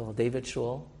Flatbush, in Rav David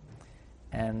Shul.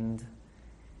 And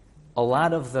a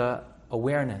lot of the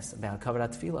awareness about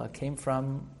Kavarat Tefillah came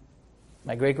from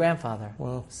my great-grandfather.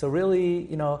 Wow. So really,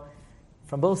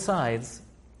 from both sides,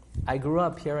 I grew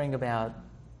up hearing about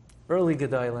early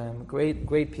Gedolim,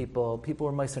 great people. People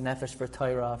were Moiser Nefesh for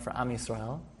Torah, for Am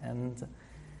Yisrael. And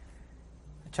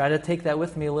I try to take that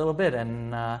with me a little bit.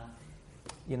 And,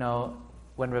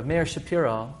 when Rav Meir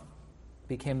Shapiro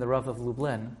became the Rav of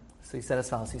Lublin, so he said as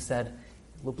follows. He said,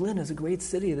 Lublin is a great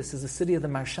city. This is the city of the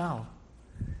Marshal.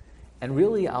 And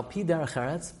really, al pi derech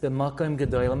eretz, b'makom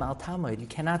gedolim al tamoid. You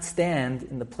cannot stand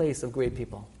in the place of great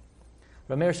people.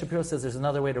 Rav Meir Shapiro says there's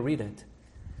another way to read it.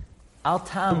 Al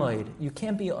tamoid. You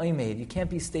can't be oimed. You can't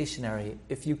be stationary.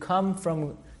 If you come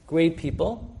from great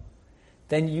people,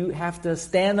 then you have to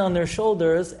stand on their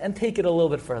shoulders and take it a little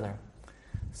bit further.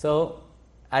 So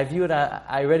I view it,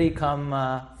 I already come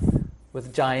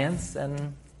with giants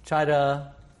and try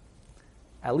to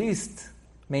at least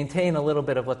maintain a little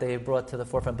bit of what they brought to the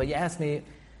forefront. But you asked me,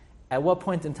 at what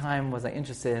point in time was I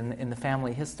interested in the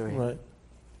family history? Right.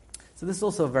 So this is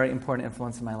also a very important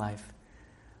influence in my life.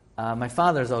 My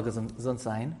father is Olga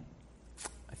Zunstein.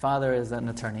 My father is an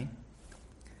attorney.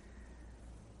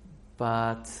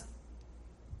 But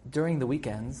during the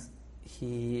weekends,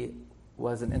 he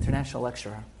was an international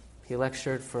lecturer. He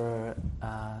lectured for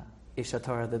Isha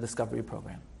Torah, the Discovery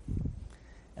Program.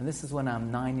 And this is when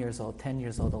I'm 9 years old, 10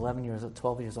 years old, 11 years old,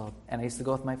 12 years old. And I used to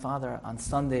go with my father on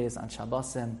Sundays, on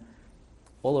Shabbosim,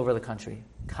 all over the country,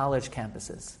 college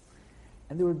campuses.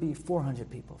 And there would be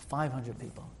 400 people, 500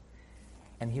 people.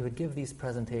 And he would give these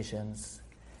presentations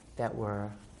that were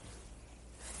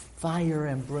fire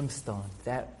and brimstone,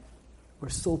 that were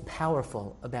so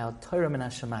powerful about Torah min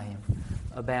hashamayim,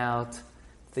 about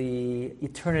the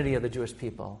eternity of the Jewish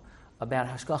people, about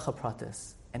Hashgacha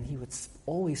Pratis. And he would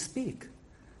always speak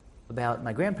about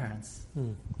my grandparents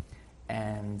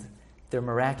and their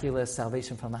miraculous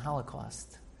salvation from the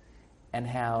Holocaust, and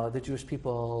how the Jewish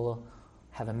people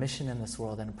have a mission in this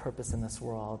world and a purpose in this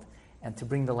world, and to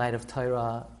bring the light of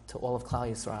Torah to all of Klal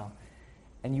Yisrael.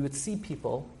 And you would see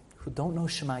people who don't know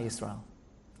Shema Yisrael.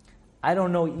 I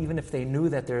don't know even if they knew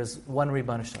that there's one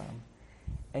Ribbon Shalom.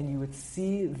 And you would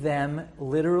see them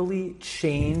literally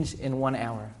change in 1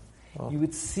 hour. Oh. You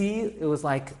would see, it was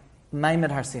like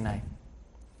Maimed Har Sinai.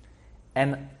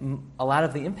 And a lot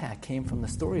of the impact came from the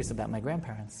stories about my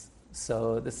grandparents.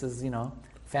 So this is,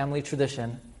 family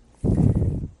tradition.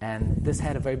 And this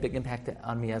had a very big impact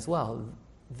on me as well.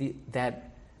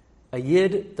 That a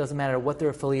Yid, doesn't matter what their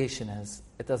affiliation is.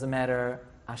 It doesn't matter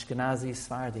Ashkenazi,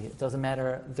 Sephardi. It doesn't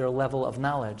matter their level of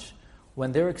knowledge.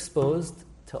 When they're exposed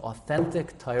to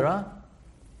authentic Torah,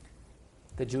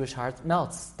 the Jewish heart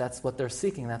melts. That's what they're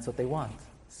seeking. That's what they want.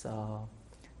 So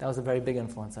that was a very big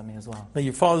influence on me as well. Now,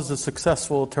 your father's a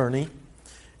successful attorney,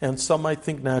 and some might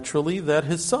think naturally that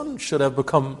his son should have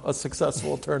become a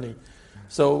successful attorney.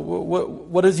 So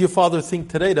what does your father think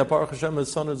today, that Baruch Hashem,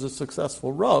 his son is a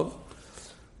successful Rav?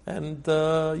 And,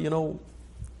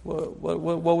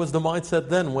 what was the mindset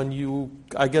then when you,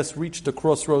 I guess, reached the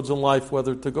crossroads in life,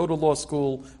 whether to go to law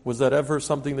school? Was that ever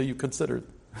something that you considered?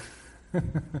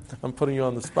 I'm putting you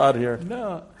on the spot here.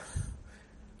 No.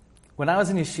 When I was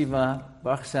in yeshiva,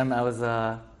 Baruch Hashem, I was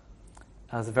a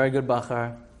very good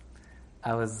bachar.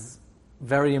 I was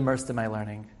very immersed in my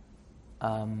learning.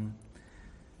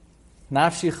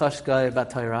 Nafshi chashka bat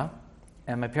Torah,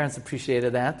 and my parents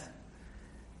appreciated that.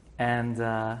 And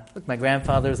look, my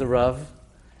grandfather's a Rav.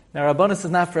 Now, Rabbanus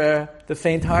is not for the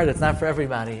faint-hearted. It's not for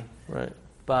everybody. Right.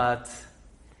 But,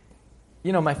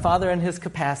 my father in his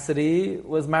capacity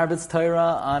was Marbitz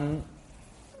Torah on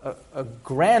a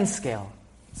grand scale.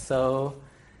 So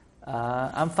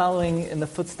I'm following in the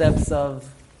footsteps of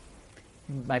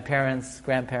my parents,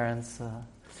 grandparents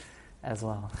as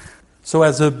well. So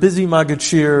as a busy Maggid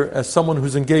Shir, as someone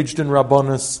who's engaged in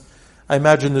Rabbanus, I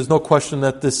imagine there's no question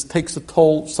that this takes a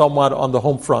toll somewhat on the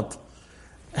home front.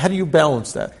 How do you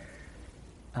balance that?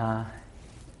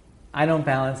 I don't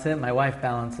balance it. My wife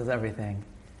balances everything.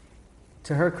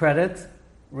 To her credit,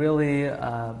 really,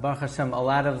 Baruch Hashem, all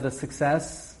of the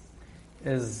success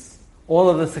is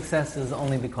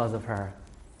only because of her.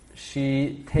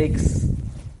 She takes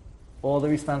all the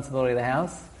responsibility of the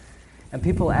house, and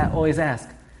people always ask,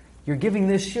 you're giving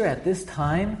this year at this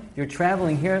time, you're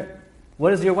traveling here,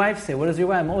 what does your wife say? What does your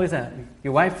wife? I'm always at,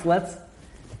 your wife lets?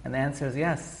 And the answer is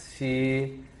yes.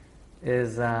 She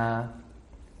is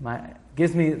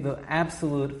gives me the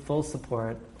absolute full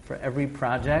support for every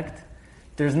project.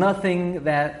 There's nothing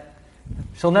that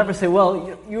she'll never say,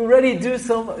 well, you already do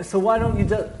so why don't you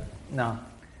just... No.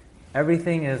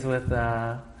 Everything is with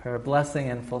her blessing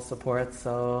and full support,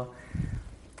 so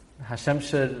Hashem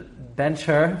should bench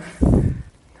her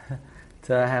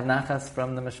to have nachas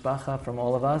from the mishpacha, from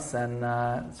all of us, and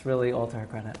it's really all to her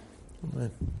credit.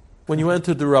 Amen. When you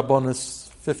entered the Rabbanis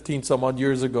 15 some odd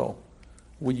years ago,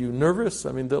 were you nervous?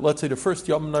 I mean, let's say the first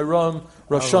Yom Nairam,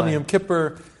 Rosh Hashanah, Yom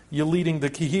Kippur, you're leading the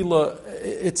Kehila.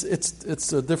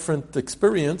 It's a different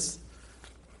experience.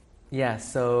 Yeah,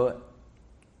 so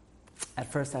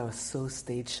at first I was so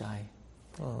stage shy.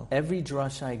 Oh. Every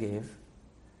drasha I gave,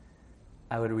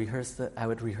 I would rehearse.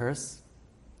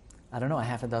 I don't know, a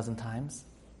half a dozen times.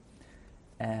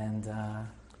 And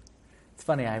it's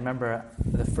funny, I remember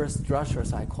the first drasha,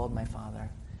 so I called my father.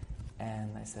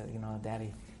 And I said,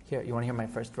 Daddy, here, you want to hear my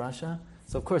first drasha?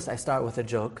 So of course I start with a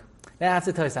joke. Now I have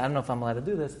to tell you, I don't know if I'm allowed to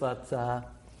do this, but the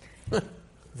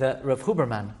Rav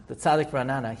Huberman, the Tzaddik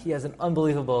Ranana, he has an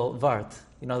unbelievable vart.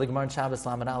 The Gemara in Shabbos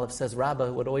Lamed Aleph says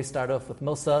Rabbah would always start off with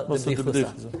Milsa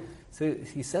B'dichusa. So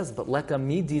he says, but leka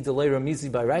midi delay ramizi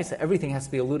b'raisa, everything has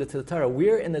to be alluded to the Torah.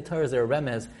 Where in the Torah is there a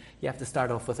remez? You have to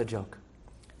start off with a joke.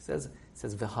 It says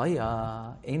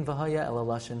v'haya, ein v'haya ela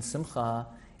lashin simcha,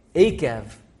 ekev.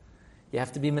 You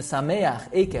have to be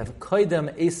misameach, ekev,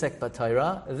 koidem esek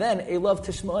b'Torah, then elav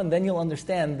tishma, and then you'll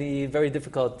understand the very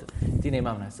difficult dinei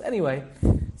mamnas. Anyway,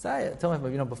 so I told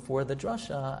him, before the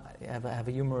drasha, I have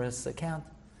a humorous account.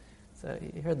 So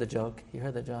he heard the joke, he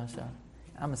heard the drasha.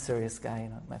 I'm a serious guy.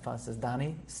 My father says,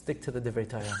 Donnie, stick to the Divrei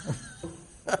Torah.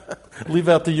 Leave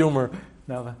out the humor.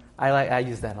 No, but I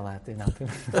use that a lot.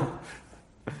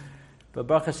 But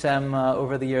Baruch Hashem,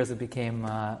 over the years, it became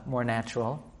more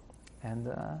natural, and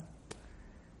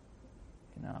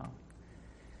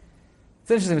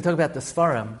it's interesting. We talk about the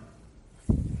Sfarim.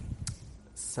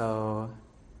 So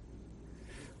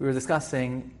we were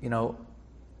discussing,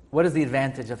 what is the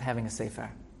advantage of having a sefer?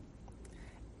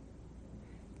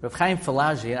 Rav Chaim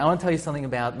Falaji, and I want to tell you something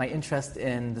about my interest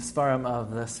in the Sfarim of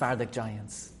the Sephardic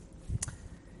giants.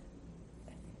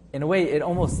 In a way, it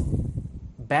almost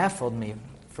baffled me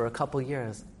for a couple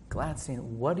years. Gladstein,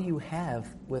 what do you have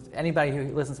with anybody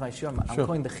who listens to my shiur? I'm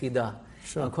quoting the Chida.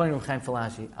 Sure. I'm quoting Rav Chaim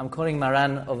Falaji. I'm quoting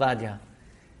Maran Ovadia.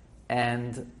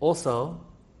 And also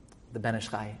the Ben Ish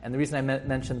Chai. And the reason I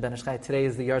mentioned Ben Ish Chai today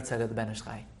is the yahrzeit of the Ben Ish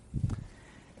Chai.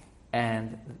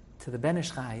 And to the Ben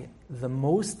Ish Chai, the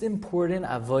most important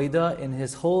avoida in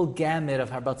his whole gamut of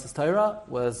Harbatzas Torah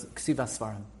was Ksivas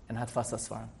Svarim and Hatfasas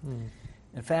Svarim.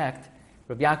 In fact,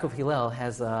 Rabbi Yaakov Hillel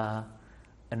has an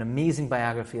amazing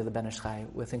biography of the Ben Ish Chai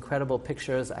with incredible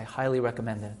pictures. I highly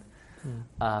recommend it.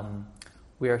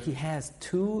 Where he has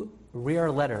two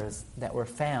rare letters that were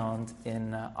found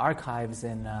in archives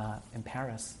in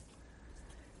Paris.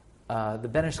 The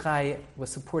Ben Ish Chai was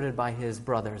supported by his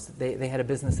brothers. They had a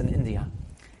business in India.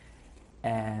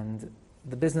 And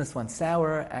the business went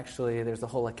sour. Actually, there's a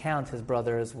whole account. His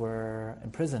brothers were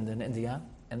imprisoned in India,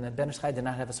 and the Ben Ish Chai did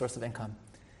not have a source of income.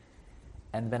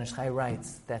 And Ben Ish Chai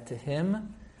writes that to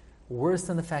him, worse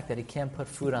than the fact that he can't put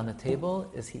food on the table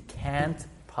is he can't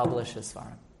publish his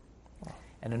Sfarim.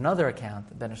 And another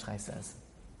account, Ben Ish Chai says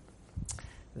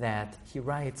that he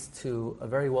writes to a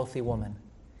very wealthy woman.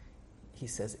 He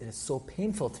says, it is so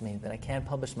painful to me that I can't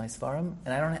publish my Sfarim,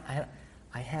 and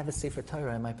I have a Sefer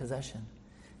Torah in my possession.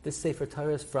 This Sefer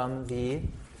Torah is from the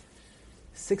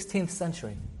 16th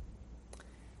century.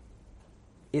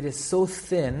 It is so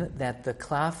thin that the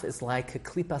klaf is like a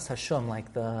klipas hashum,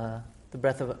 like the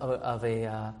breadth of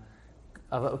a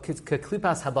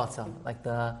klipas habatza, like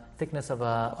the thickness of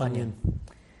an onion.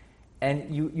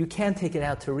 And you can't take it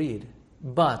out to read,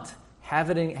 but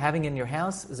having in your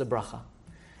house is a bracha.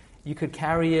 You could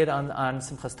carry it on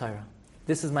Simchas Torah.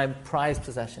 This is my prized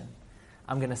possession.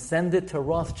 I'm going to send it to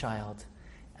Rothschild,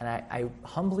 and I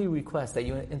humbly request that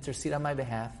you intercede on my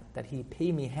behalf, that he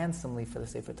pay me handsomely for the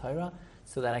Sefer Torah,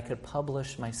 so that I could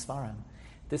publish my Sfarim.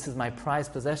 This is my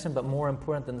prized possession, but more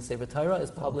important than the Sefer Torah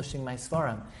is publishing my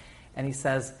Sfarim. And he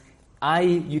says,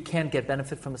 You can't get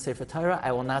benefit from a Sefer Torah.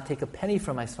 I will not take a penny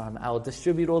from my Svarim. I will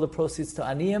distribute all the proceeds to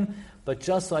Aniyim, but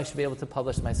just so I should be able to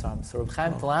publish my Svarim. So Reb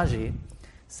Chaim Talaji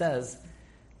says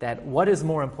that what is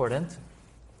more important,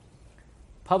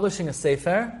 publishing a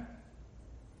Sefer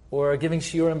or giving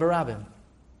Shiurim Barabim?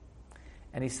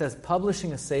 And he says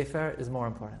publishing a Sefer is more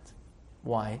important.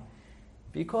 Why?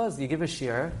 Because you give a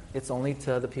Shiur, it's only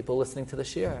to the people listening to the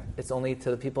Shiur. It's only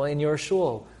to the people in your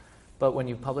shul. But when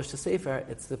you publish a Sefer,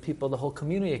 it's the people, the whole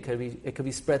community. It could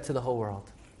be spread to the whole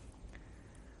world.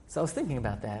 So I was thinking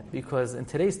about that, because in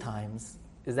today's times,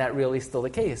 is that really still the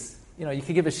case? You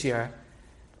could give a Shiur.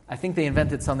 I think they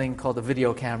invented something called a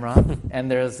video camera,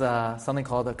 and there's something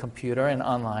called a computer and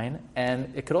online,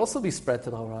 and it could also be spread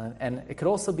to the whole world, and it could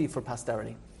also be for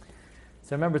posterity.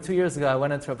 So I remember 2 years ago, I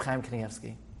went into Reb Chaim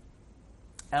Kanievsky.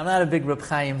 I'm not a big Reb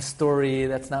Chaim story,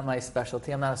 that's not my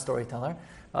specialty, I'm not a storyteller.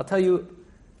 I'll tell you,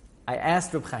 I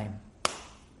asked Reb Chaim,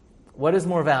 what is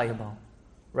more valuable,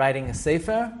 writing a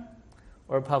Sefer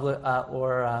or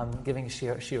giving a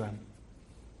Shiurim?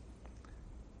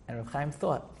 And Reb Chaim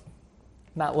thought,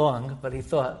 not long, but he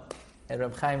thought, and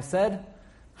Reb Chaim said,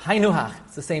 Hainuhach,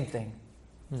 it's the same thing.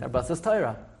 It's Arbasas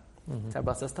Torah. It's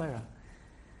Arbasas Torah.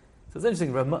 So it's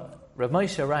interesting, Reb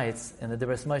Moshe writes in the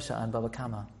Dibros Moshe on Baba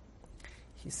Kama,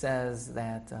 he says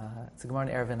that, it's a Gemara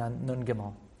in Eruvin on Nun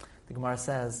Gimel. The Gemara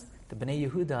says, the Bnei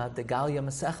Yehuda, the Galia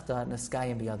Masechta,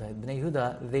 Neskayim B'yadai. Bnei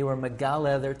Yehuda, they were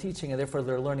Megala, their teaching, and therefore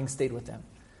their learning stayed with them.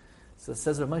 So it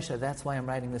says Reb Moshe, that's why I'm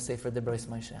writing the Sefer Dibros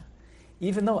Moshe.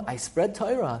 Even though I spread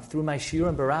Torah through my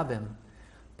Shiurim Barabim,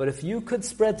 but if you could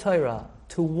spread Torah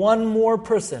to one more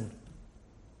person,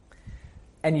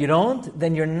 and you don't,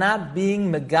 then you're not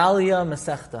being Megalia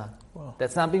Masechta. Wow.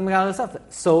 That's not being Megalia Masechta.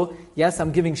 So, yes,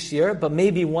 I'm giving Shiur, but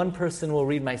maybe one person will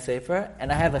read my Sefer,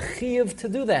 and I have a chiyuv to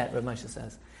do that, Reb Moshe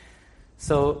says.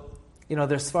 So,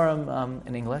 there's Svarim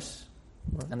in English,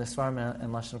 and there's Svarim in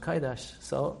Lashon Kodesh.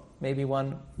 So, maybe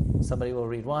somebody will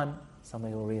read one,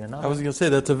 somebody will read another. I was going to say,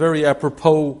 that's a very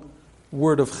apropos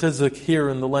word of chizuk here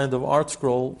in the land of Art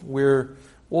Scroll, where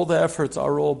all the efforts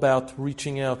are all about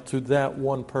reaching out to that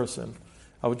one person.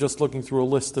 I was just looking through a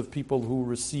list of people who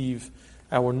receive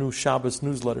our new Shabbos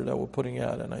newsletter that we're putting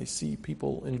out, and I see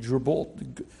people in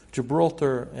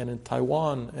Gibraltar and in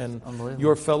Taiwan, and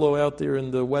your fellow out there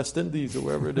in the West Indies or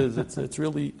wherever it is. It's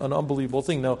really an unbelievable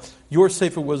thing. Now, your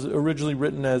Sefer was originally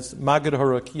written as Magid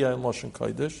HaRakia in Lashon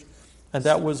Kodesh, and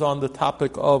that was on the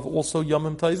topic of also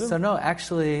Yomim Tovim? So no,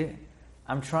 actually,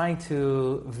 I'm trying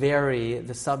to vary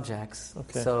the subjects.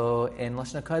 Okay. So in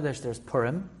Lashon Kodesh, there's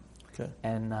Purim,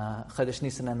 and Chodesh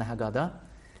Nisan and the Haggadah.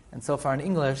 And so far in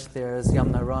English, there's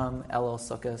Yom Naram, Elul,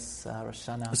 Sukkot, Rosh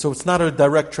Hashanah. So it's not a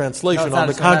direct translation. No, on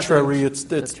the contrary, it's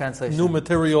translation. New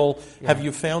material. Yeah. Have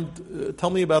you found, tell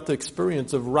me about the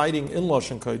experience of writing in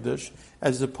Lashon Kodesh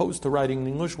as opposed to writing in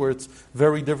English, where it's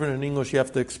very different. In English, you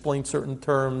have to explain certain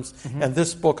terms. Mm-hmm. And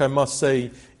this book, I must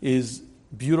say, is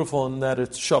beautiful in that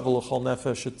it's Shavuot L'chol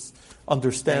Nefesh. It's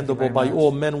understandable by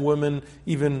all men, women,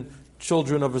 even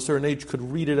children of a certain age could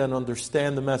read it and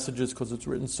understand the messages because it's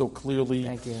written so clearly.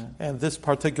 Thank you. And this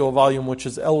particular volume, which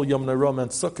is El Yom Naram and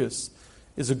Sukkos,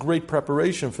 is a great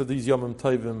preparation for these Yomim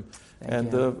Tovim. And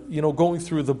going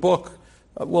through the book,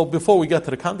 before we get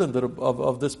to the content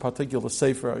of this particular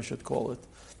Sefer, I should call it,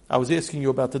 I was asking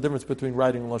you about the difference between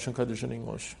writing Lashon Kodesh and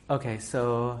English. Okay,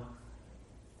 so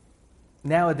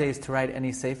nowadays to write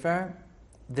any Sefer,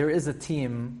 there is a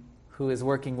team who is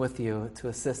working with you to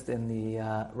assist in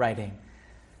the writing.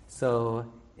 So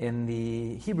in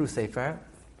the Hebrew Sefer,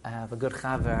 I have a good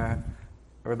chaver,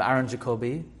 Rabbi Aaron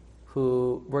Jacobi,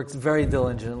 who works very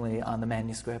diligently on the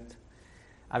manuscript.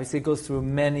 Obviously, it goes through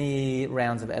many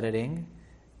rounds of editing,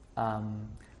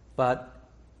 but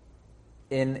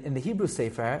in the Hebrew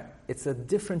Sefer, it's a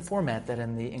different format than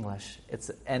in the English.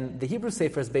 And the Hebrew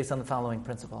Sefer is based on the following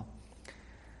principle.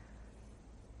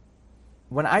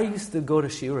 When I used to go to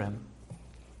Shiurim,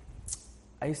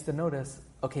 I used to notice,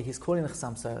 okay, he's quoting the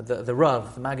Chassam Sofer, the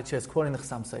Rav, the Maggid Shir is quoting the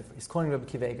Chassam Sofer, he's quoting Rabbi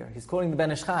Akiva Eiger, he's quoting the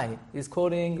Ben Ish Chai, he's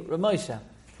quoting Rav Moshe.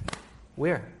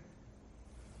 Where?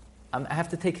 I have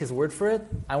to take his word for it.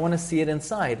 I want to see it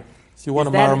inside. So you want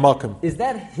to Maramakim. Is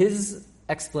that his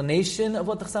explanation of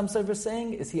what the Chassam Sofer is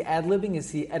saying? Is he ad-libbing? Is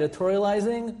he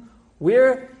editorializing?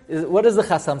 What is the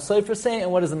Chassam Sofer saying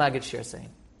and what is the Maggid Shir saying?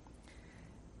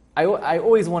 I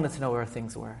always wanted to know where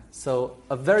things were. So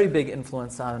a very big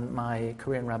influence on my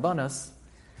career in Rabbanos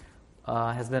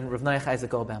has been Rav Noach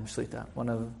Isaac Goldbaum Shlita, one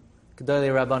of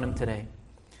Gedolei Rabbanim today.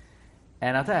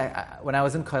 And I'll tell you, when I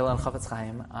was in Koil and Chafetz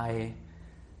Chaim,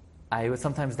 I would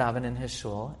sometimes daven in his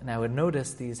shul, and I would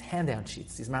notice these handout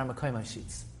sheets, these Mar Makoimos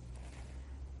sheets.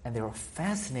 And they were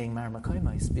fascinating Mar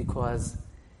Makoimos because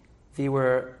They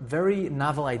were very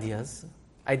novel ideas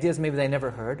maybe they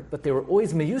never heard, but they were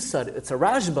always meyusad. It's a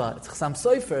Rashba, it's Chassam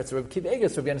Sofer, it's Reb Kiv Eger,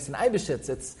 it's Reb Yonasan Eibeshitz,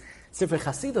 it's Sifrei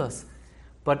Chasidus.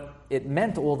 But it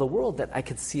meant all the world that I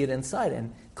could see it inside.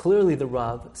 And clearly the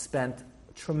Rav spent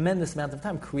a tremendous amount of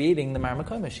time creating the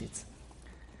Marmakoyma sheets.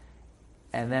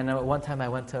 And then one time I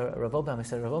went to Rav Obam. I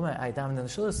said, Rav Obam, I davened in the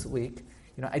shul this week.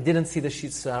 I didn't see the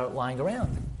sheets lying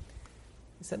around.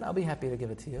 He said, I'll be happy to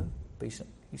give it to you, but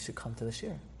you should come to the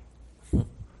shir.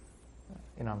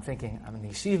 I'm thinking, I'm in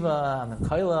yeshiva, I'm in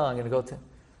Kaila, I'm going to go to...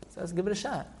 So let's give it a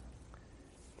shot.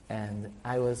 And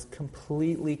I was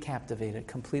completely captivated,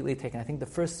 completely taken. I think the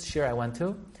first shir I went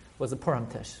to was a Purim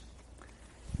Tish.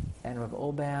 And Rav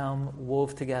Obam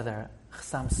wove together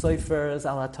Chassam Sofer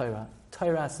ala Torah,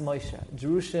 Torah's Moshe,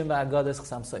 Jerushim v'Agadas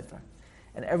Chassam Sofer.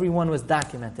 And everyone was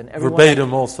documented.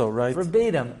 Verbatim also, right?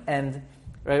 Verbatim. And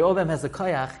Rav Obam has a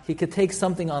koyach. He could take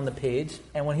something on the page,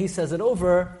 and when he says it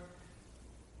over,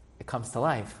 it comes to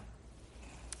life.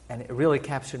 And it really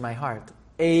captured my heart.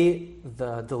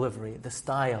 The delivery, the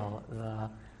style,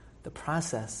 the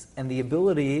process, and the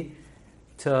ability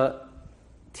to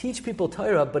teach people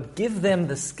Torah, but give them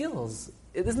the skills.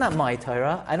 It is not my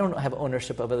Torah. I don't have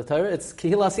ownership over the Torah. It's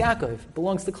Kehilas Yaakov. It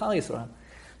belongs to Klal Yisrael.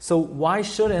 So why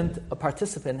shouldn't a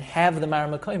participant have the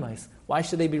Marmakoymais? Why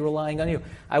should they be relying on you?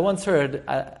 I once heard,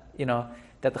 that the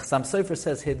Chassam Sofer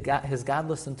says his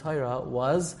godless in Torah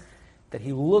was that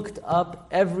he looked up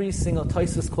every single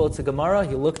Tosfos quotes a Gemara.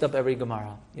 He looked up every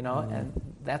Gemara, and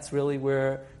that's really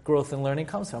where growth and learning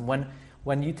comes from.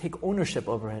 When you take ownership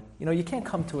over it, you can't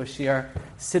come to a shir,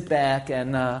 sit back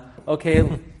and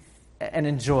and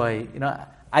enjoy.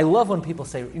 I love when people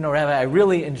say, Rabbi, I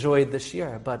really enjoyed the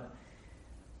shir, but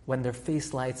when their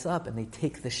face lights up and they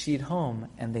take the sheet home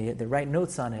and they write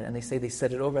notes on it and they say they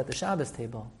set it over at the Shabbos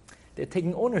table, they're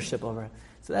taking ownership over it.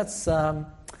 So that's.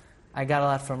 I got a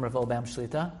lot from Rav Obam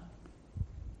Shlita.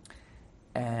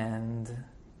 And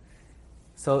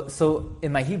so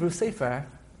in my Hebrew Sefer,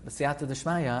 the Siyata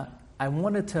D'Shmaya, I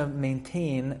wanted to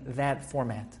maintain that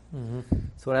format. Mm-hmm.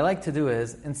 So what I like to do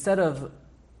is, instead of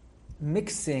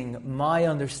mixing my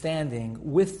understanding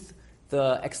with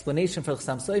the explanation for the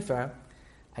Chassam Sofer,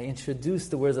 I introduce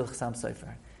the words of the Chassam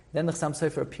Sofer. Then the Chassam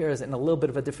Sofer appears in a little bit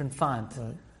of a different font.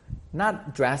 Right.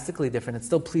 Not drastically different, it's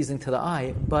still pleasing to the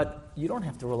eye, but you don't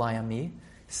have to rely on me.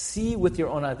 See with your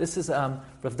own eye. This is Rav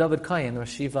David Kayin,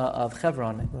 Rosh Yeshiva of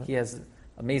Chevron. Right. He has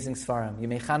amazing Sfarim.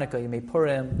 Yimei Chanukah, Yimei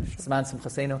Purim, Zman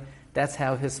Simchasenu. That's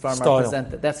how his Sfarim are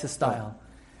presented. That's his style.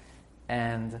 Right.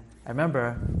 And I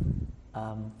remember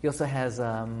he also has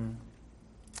Sfarim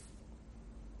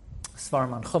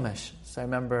on Chumash. So I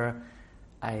remember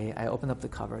I opened up the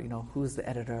cover. Who's the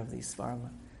editor of these Sfarim?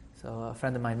 So a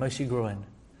friend of mine, Moshe Gruen.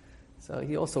 So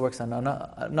he also works on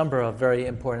a number of very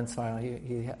important Sfarim.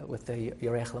 He with the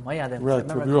Yorech L'Mayad. Right,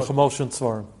 the Yerucham Ocean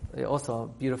Sfarim. Also a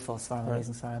beautiful Sfarim, right.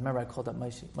 Amazing Sfarim. I remember I called up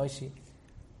Moshe,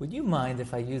 would you mind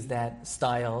if I use that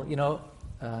style?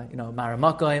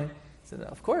 Maramakoim. He said,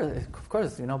 of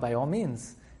course, by all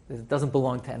means. It doesn't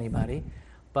belong to anybody.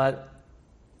 But,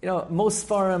 most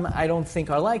Sfarim I don't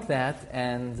think are like that.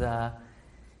 And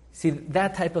see,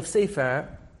 that type of Sefer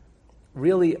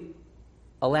really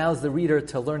allows the reader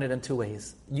to learn it in two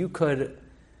ways. You could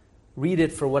read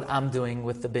it for what I'm doing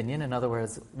with the binyan. In other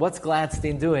words, what's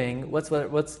Gladstein doing? What's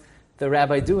the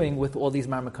rabbi doing with all these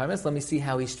Marmakoymas? Let me see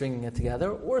how he's stringing it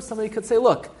together. Or somebody could say,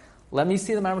 look, let me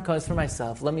see the Marmakoymas for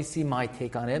myself. Let me see my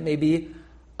take on it. Maybe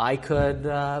I could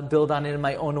build on it in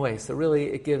my own way. So really,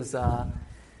 it gives... now,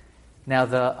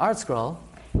 the Art Scroll...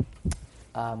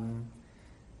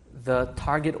 the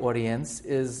target audience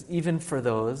is even for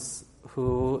those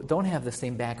who don't have the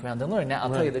same background in learning. Now,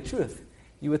 I'll tell you the truth.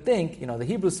 You would think, the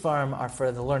Hebrew Sfarim are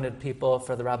for the learned people,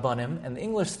 for the Rabbanim, and the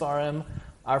English Sfarim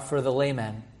are for the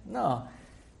layman. No.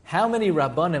 How many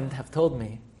Rabbanim have told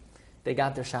me they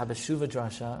got their Shabbos Shuvah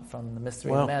drasha from the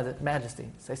Mystery of Majesty?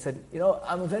 So I said,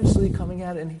 I'm eventually coming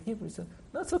at it in Hebrew. He said,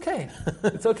 no, it's okay.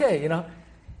 It's okay,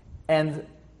 And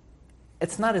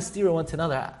it's not a steer one to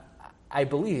another. I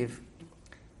believe...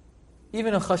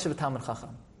 Even a Chashav Talmud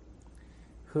Chacham,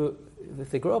 who, if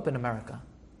they grow up in America,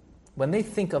 when they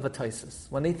think of a Tosfos,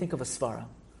 when they think of a Svara,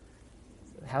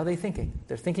 how are they thinking?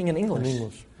 They're thinking in English. In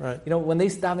English, right. When they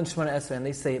stop in Shemona Esrei and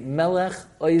they say, Melech,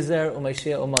 Oizer,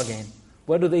 U'Mashiach, U'Magen,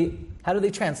 how do they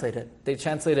translate it? They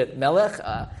translate it Melech,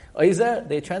 Oizer,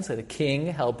 they translate it king,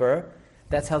 helper.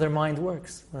 That's how their mind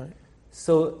works. Right.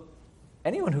 So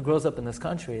anyone who grows up in this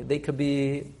country, they could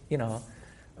be, a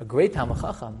great Talmud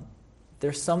Chacham.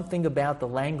 There's something about the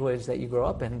language that you grow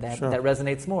up in that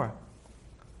resonates more.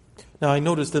 Now, I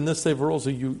noticed in this Sefer also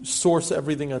you source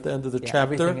everything at the end of the chapter.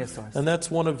 Everything is sourced. And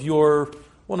that's one of your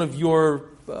your,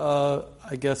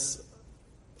 I guess,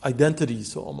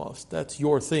 identities almost. That's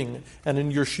your thing. And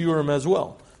in your shiurim as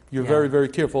well. You're very, very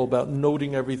careful about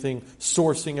noting everything,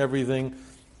 sourcing everything.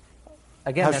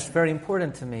 Again, that's very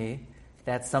important to me,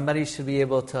 that somebody should be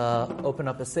able to open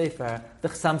up a sefer.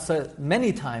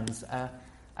 Many times,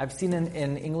 I've seen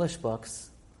in English books,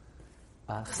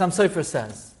 Chasam Sofer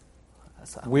says,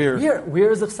 Where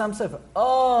is the Chasam Sofer?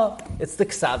 Oh, it's the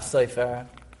Ksav Sofer.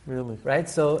 Really? Right?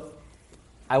 So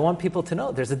I want people to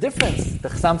know there's a difference. The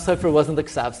Chasam Sofer wasn't the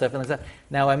Ksav Sofer.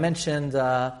 Now, I mentioned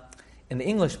in the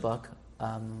English book,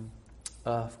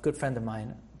 a good friend of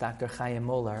mine, Dr. Chaim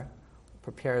Moeller,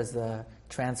 prepares the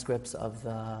transcripts of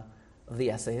the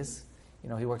essays. You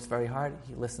know, he works very hard.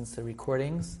 He listens to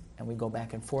recordings, and we go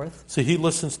back and forth. So he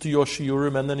listens to your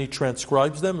shiurim and then he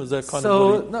transcribes them? Is that kind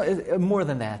of... No, more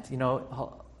than that. You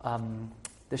know,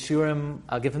 the shiurim,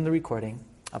 I'll give him the recording.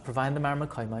 I'll provide the Marma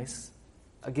Koimais.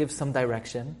 I'll give some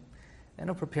direction. And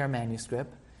I'll prepare a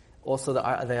manuscript. Also,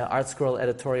 the Art Scroll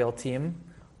editorial team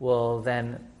will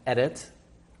then edit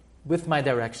with my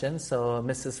direction. So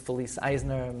Mrs. Felice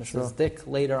Eisner, Mrs. Dick,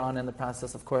 later on in the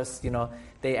process, of course, you know,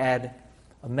 they add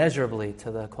immeasurably to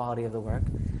the quality of the work.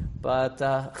 But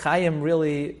Chaim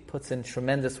really puts in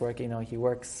tremendous work. You know, he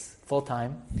works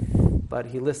full-time, but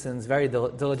he listens very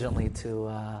diligently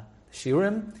to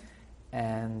shiurim,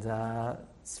 and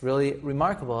it's really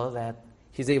remarkable that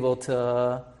he's able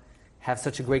to have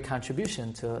such a great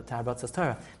contribution to Harbatzas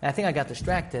Torah. And I think I got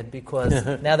distracted because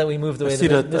now that we moved away, I see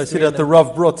that the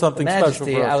Rav brought something Majesty,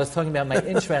 special for us. I was talking about my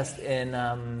interest in.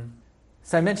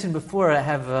 So I mentioned before, I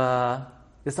have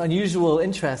this unusual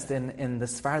interest in the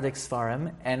Sephardic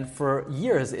Sfarim, and for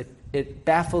years it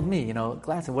baffled me. You know,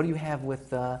 Gladson, what do you have with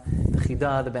the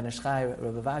Chidah, the Ben Ish Chai,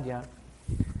 Rav Avadia?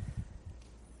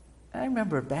 And I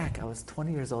remember back, I was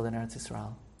 20 years old in Eretz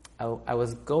Yisrael. I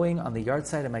was going on the yard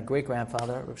side of my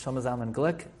great-grandfather, Rav Shlomo Zalman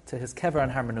Glick, to his kever on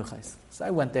Har Menuchos. So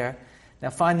I went there. Now,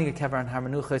 finding a kever on Har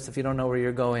Menuchos, if you don't know where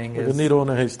you're going, is... a needle in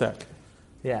a haystack.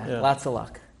 Yeah, lots of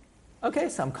luck. Okay,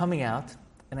 so I'm coming out,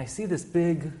 and I see this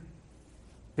big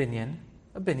binyan,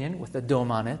 a binyan with a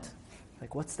dome on it.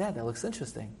 Like, what's that? That looks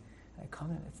interesting. I come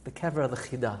in, it's the kever of the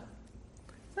Chidah.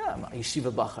 I'm a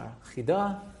yeshiva bachar.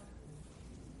 Chidah.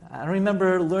 I don't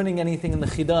remember learning anything in the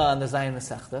Chidah on the Zayin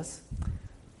Masechtas.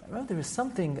 I remember there was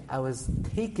something I was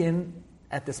taken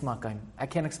at this makam. I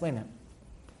can't explain it.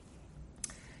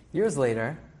 Years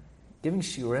later, giving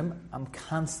shiurim, I'm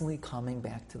constantly coming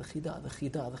back to the Chidah,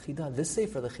 this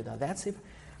sefer, the Chidah, that sefer.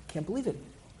 I can't believe it.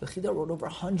 The Chidah wrote over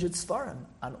 100 svarim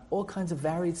on all kinds of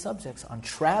varied subjects, on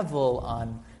travel,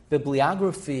 on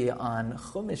bibliography, on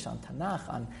Chumash, on Tanakh,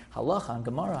 on Halacha, on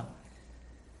Gemara.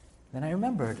 Then I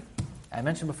remembered, I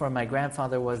mentioned before, my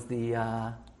grandfather was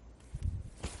the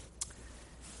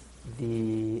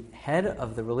head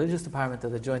of the religious department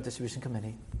of the Joint Distribution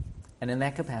Committee. And in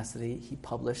that capacity, he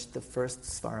published the first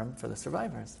Sfarim for the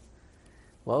survivors.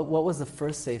 Well, what was the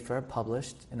first sefer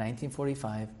published in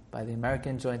 1945 by the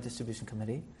American Joint Distribution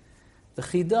Committee? The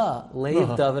Chidah,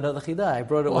 Leiv David of the Chidah. I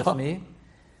brought it with me.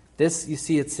 This, you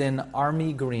see, it's in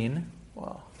army green.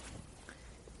 Wow.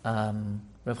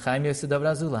 Rav Chaim Yosef David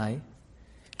Azulai.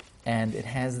 And it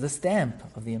has the stamp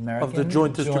of the American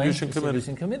Joint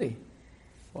Distribution Committee.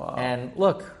 Wow. And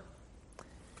look,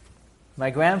 my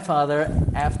grandfather,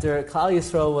 after Klal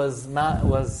Yisrael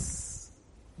was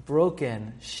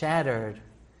broken, shattered,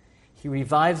 he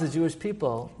revives the Jewish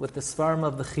people with the Sfarim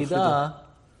of the Chidah.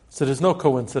 So there's no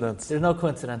coincidence. There's no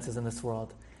coincidences in this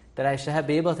world. That I should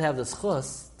be able to have the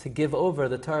schus to give over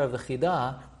the Torah of the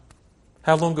Chidah.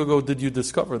 How long ago did you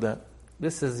discover that?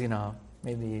 This is,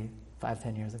 maybe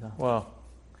 5-10 years ago. Wow.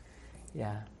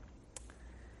 Yeah.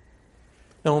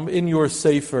 Now, in your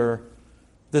sefer,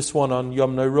 this one on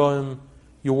Yom Nairoim,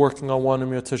 you're working on one,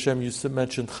 Amir Tashem, you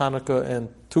mentioned Hanukkah and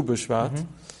Tu B'Shvat. Mm-hmm.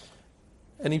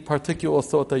 Any particular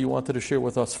thought that you wanted to share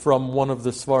with us from one of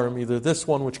the Svarim, either this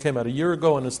one, which came out a year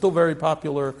ago and is still very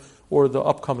popular, or the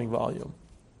upcoming volume?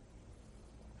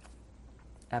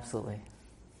 Absolutely.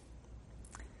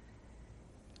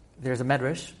 There's a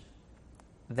medrash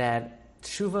that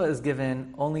tshuva is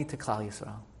given only to Klal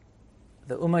Yisrael.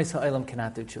 The Ummah Yisraelim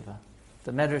cannot do tshuva.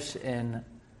 The medrash in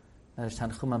Medrash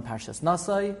Tanchuma Parshas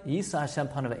Nasai, Yisa Hashem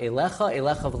panav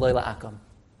elecha v'lo la'akam.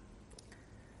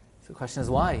 So the question is,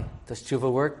 why? Does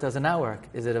tshuva work? Does it not work?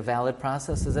 Is it a valid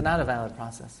process? Is it not a valid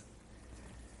process?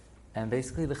 And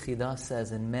basically the Chidah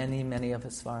says in many, many of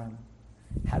his svarim,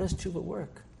 how does tshuva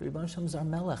work? The Rebbeinu Shalom is our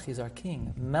melech, he's our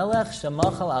king. Melech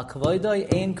shemachal al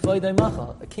kvoidoi ein kvoidoi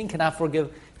machal. A king cannot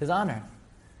forgive his honor.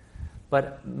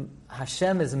 But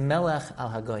Hashem is melech al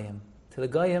hagoyim. To the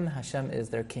goyim, Hashem is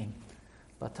their king.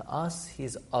 But to us,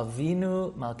 he's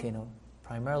Avinu Malkeinu,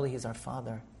 primarily He's our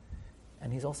Father,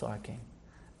 and He's also our King.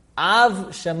 Av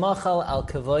shemachal al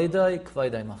kavoidai,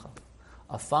 kavoidai machal.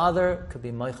 A father could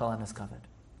be moichal on his kavod.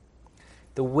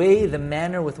 The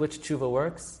manner with which tshuva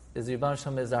works is Rebbeinu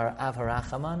Shalom is our Av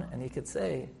Harachaman, and He could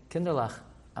say, Kinderlach,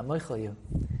 I'm moichal you.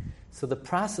 So the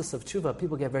process of tshuva,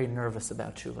 people get very nervous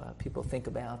about tshuva. People think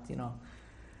about,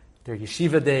 their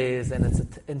yeshiva days, and it's an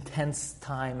intense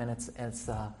time, and it's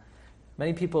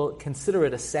many people consider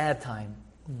it a sad time,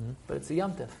 but it's a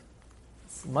Yom Tov.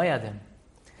 It's Mayadim,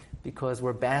 because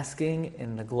we're basking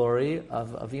in the glory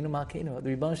of Avinu Malkeinu. The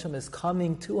Rebbeinu Shalom is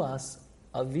coming to us,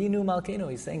 Avinu Malkeinu.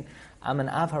 He's saying, I'm an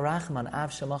Av Harachman,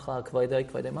 Av Shemachal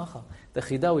Kvaydai Kvaydai Machal. The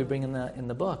Chidah we bring in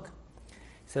the book.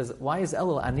 He says, why is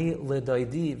Elul, Ani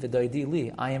ledoidi v'doidi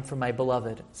li? I am for my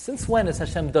beloved. Since when is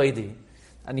Hashem doidi?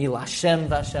 Ani l'Hashem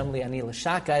v'Hashem li, Ani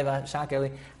l'shakai v'Shakai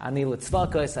li, Ani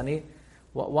l'tzvakos, Ani...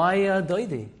 Why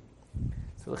doidi?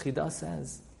 So the Chidah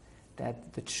says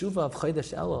that the tshuva of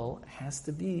Chodesh Elul has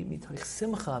to be mitoich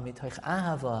simcha, mitoich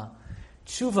ahava,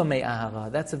 tshuva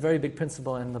me'ahava. That's a very big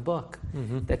principle in the book.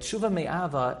 That tshuva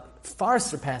me'ahava far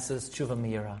surpasses tshuva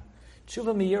me'ira.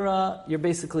 Tshuva me'ira, you're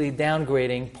basically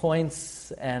downgrading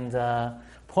points and a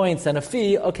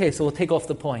fee. Okay, so we'll take off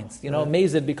the points.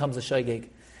 Mazid becomes a shaygig.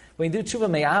 When you do tshuva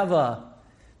me'ahava,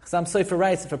 Chasam Sofer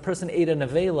writes, if a person ate a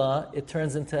nevela, it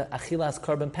turns into achilas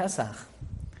korban pesach.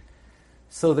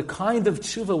 So the kind of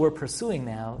tshuva we're pursuing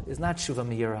now is not tshuva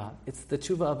me'ira. It's the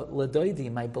tshuva of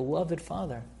ledoidi, my beloved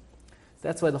father.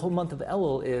 That's why the whole month of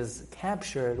Elul is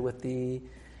captured with the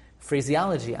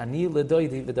phraseology, ani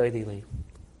ledoidi v'doidi li.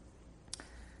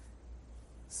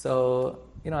 So,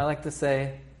 I like to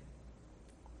say,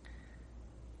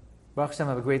 Baruch Hashem, I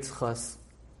have a great zchus.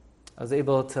 I was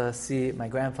able to see my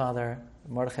grandfather,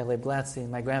 Mordechai Leib Glatstein,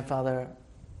 my grandfather,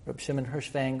 Reb Shimon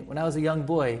Hirschfang. When I was a young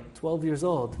boy, 12 years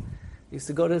old, I used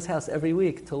to go to his house every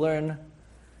week to learn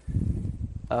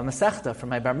Masechta from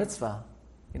my bar mitzvah.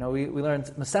 We learned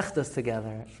Masechtas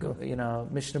together, sure.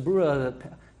 Mishnah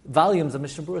Berurah, volumes of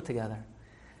Mishnah Berurah together.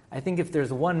 I think if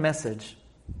there's one message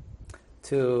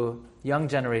to young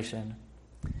generation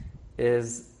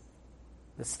is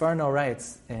the Sforno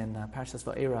writes in Parshas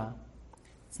Va'era,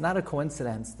 it's not a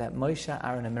coincidence that Moshe,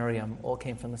 Aaron, and Miriam all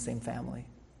came from the same family.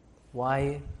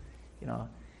 Why?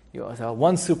 You are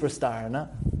one superstar, no?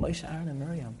 Moshe, Aaron, and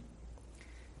Miriam.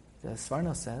 The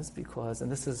Sforno says because, and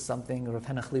this is something Rav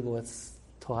Henoch Leibowitz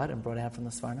taught and brought out from the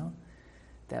Sforno,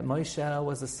 that Moshe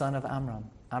was the son of Amram.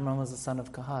 Amram was the son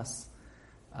of Kahas.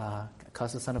 Kahas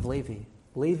was the son of Levi.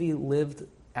 Levi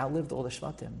outlived all the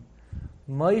Shvatim.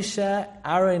 Moshe,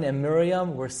 Aaron, and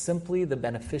Miriam were simply the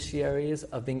beneficiaries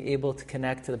of being able to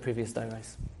connect to the previous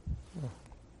dairais.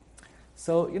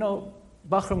 So,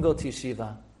 Bachram go to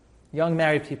yeshiva. Young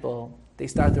married people, they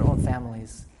start their own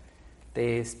families.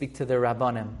 They speak to their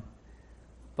rabbanim.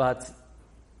 But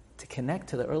to connect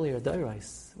to the earlier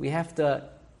dairais, we have to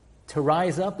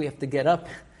rise up, we have to get up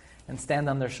and stand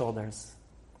on their shoulders.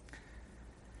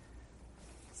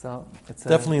 So it's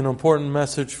definitely an important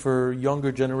message for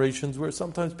younger generations where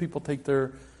sometimes people take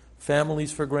their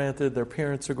families for granted, their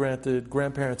parents for granted,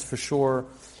 grandparents for sure.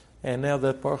 And now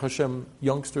that Baruch Hashem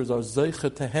youngsters are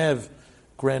zeicha to have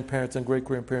grandparents and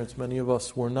great-grandparents, many of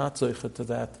us were not zeicha to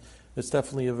that. It's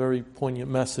definitely a very poignant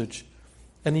message.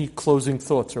 Any closing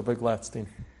thoughts, Rabbi Glatstein?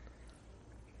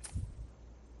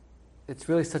 It's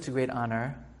really such a great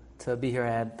honor to be here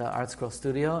at the Art Scroll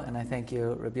Studio, and I thank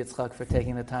you, Rabbi Yitzchak, for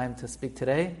taking the time to speak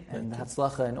today, and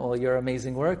Hatzlacha in all your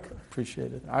amazing work.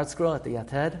 Appreciate it. Art Scroll at the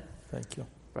Yated. Thank you.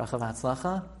 Bracha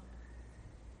v'Hatzlacha.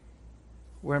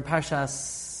 We're in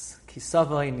Parshas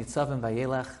Kisavai, Nitzavim,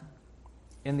 Vayelech.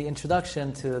 In the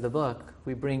introduction to the book,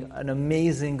 we bring an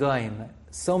amazing Gaon.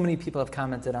 So many people have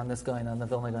commented on this Gaon, on the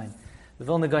Vilna Gaon. The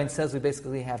Vilna Gaon says we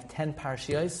basically have 10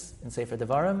 parshiyos in Sefer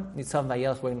Devarim. Nitzav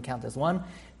Vayelech we're going to count as one.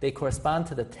 They correspond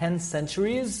to the 10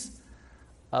 centuries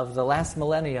of the last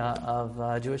millennia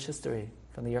of Jewish history,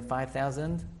 from the year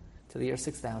 5000 to the year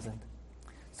 6000.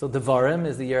 So Devarim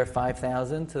is the year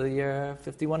 5000 to the year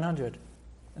 5100,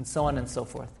 and so on and so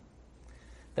forth.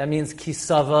 That means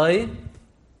Kisavai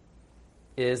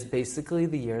is basically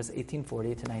the years 1840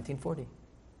 to 1940.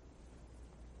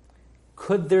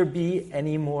 Could there be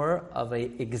any more of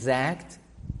an exact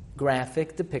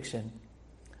graphic depiction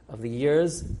of the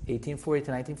years 1840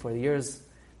 to 1940, the years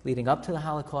leading up to the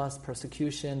Holocaust,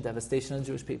 persecution, devastation of the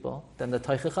Jewish people, than the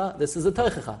Teichacha? This is the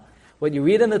Teichacha. What you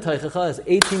read in the Teichacha is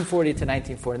 1840 to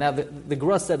 1940. Now, the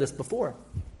Gra said this before.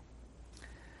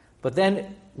 But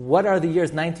then, what are the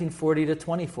years 1940 to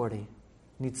 2040?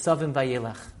 Nitzavim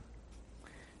Vayelech.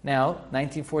 Now,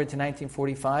 1940 to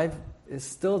 1945 is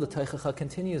still, the Teichacha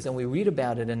continues, and we read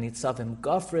about it in Nitzavim.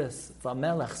 Gafris,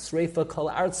 Vamelech, Sreifa, Kol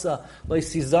Arza, Loi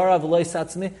Sizara, V'loi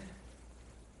Satzmi.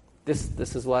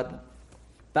 This is what?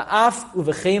 Ba'af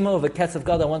uvechema uveketzav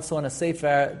gadol. I once saw in a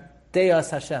sefer, Deus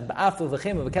Hashem. Ba'af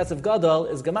uvechema uveketzav gadol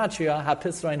is gematria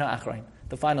hapisrain ha'achrain,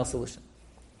 the final solution.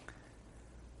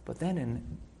 But then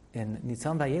in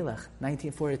Nitzam Vayelech,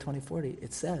 1940-2040,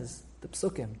 it says, the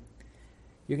Psukim,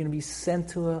 you're going to be sent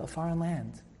to a foreign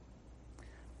land.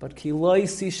 But ki lo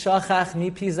yisi shachach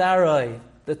mi pizaroi,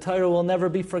 the Torah will never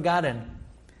be forgotten.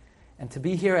 And to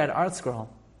be here at ArtScroll,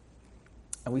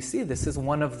 and we see this is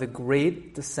one of the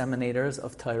great disseminators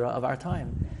of Torah of our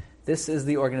time. This is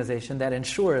the organization that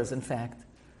ensures, in fact,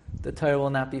 the Torah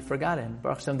will not be forgotten.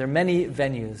 Baruch Hashem, there are many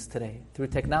venues today through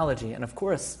technology, and of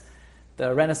course,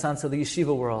 the renaissance of the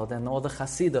yeshiva world and all the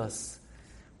chassidos.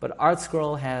 But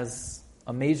ArtScroll has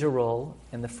a major role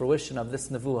in the fruition of this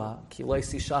nevuah, ki lo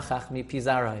yisi shachach mi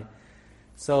pizaroi.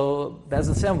 So, Be'ez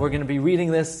Hashem, we're going to be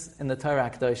reading this in the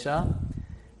Torah Kedosha,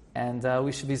 and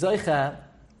we should be zoicha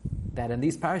that in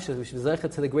these parashas we should be zoicha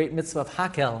to the great mitzvah of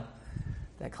Hakel,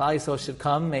 that Klal Yisrael should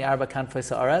come, may arba kanfei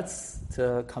haaretz,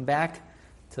 to come back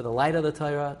to the light of the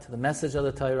Torah, to the message of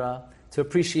the Torah, to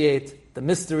appreciate the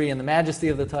mystery and the majesty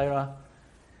of the Torah,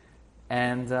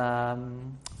 and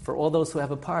for all those who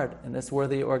have a part in this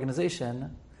worthy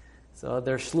organization, so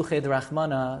they're shluchei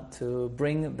d'rachmana to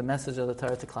bring the message of the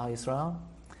Torah to Klal Yisrael.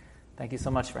 Thank you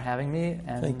so much for having me,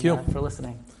 and thank you for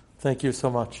listening. Thank you so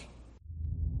much.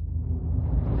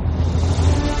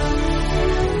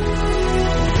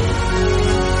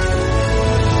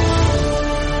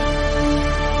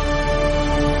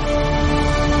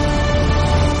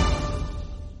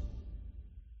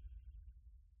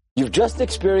 You've just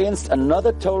experienced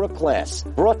another Torah class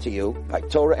brought to you by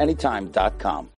TorahAnytime.com.